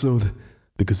next episode,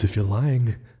 because if you're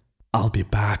lying, I'll be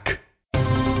back.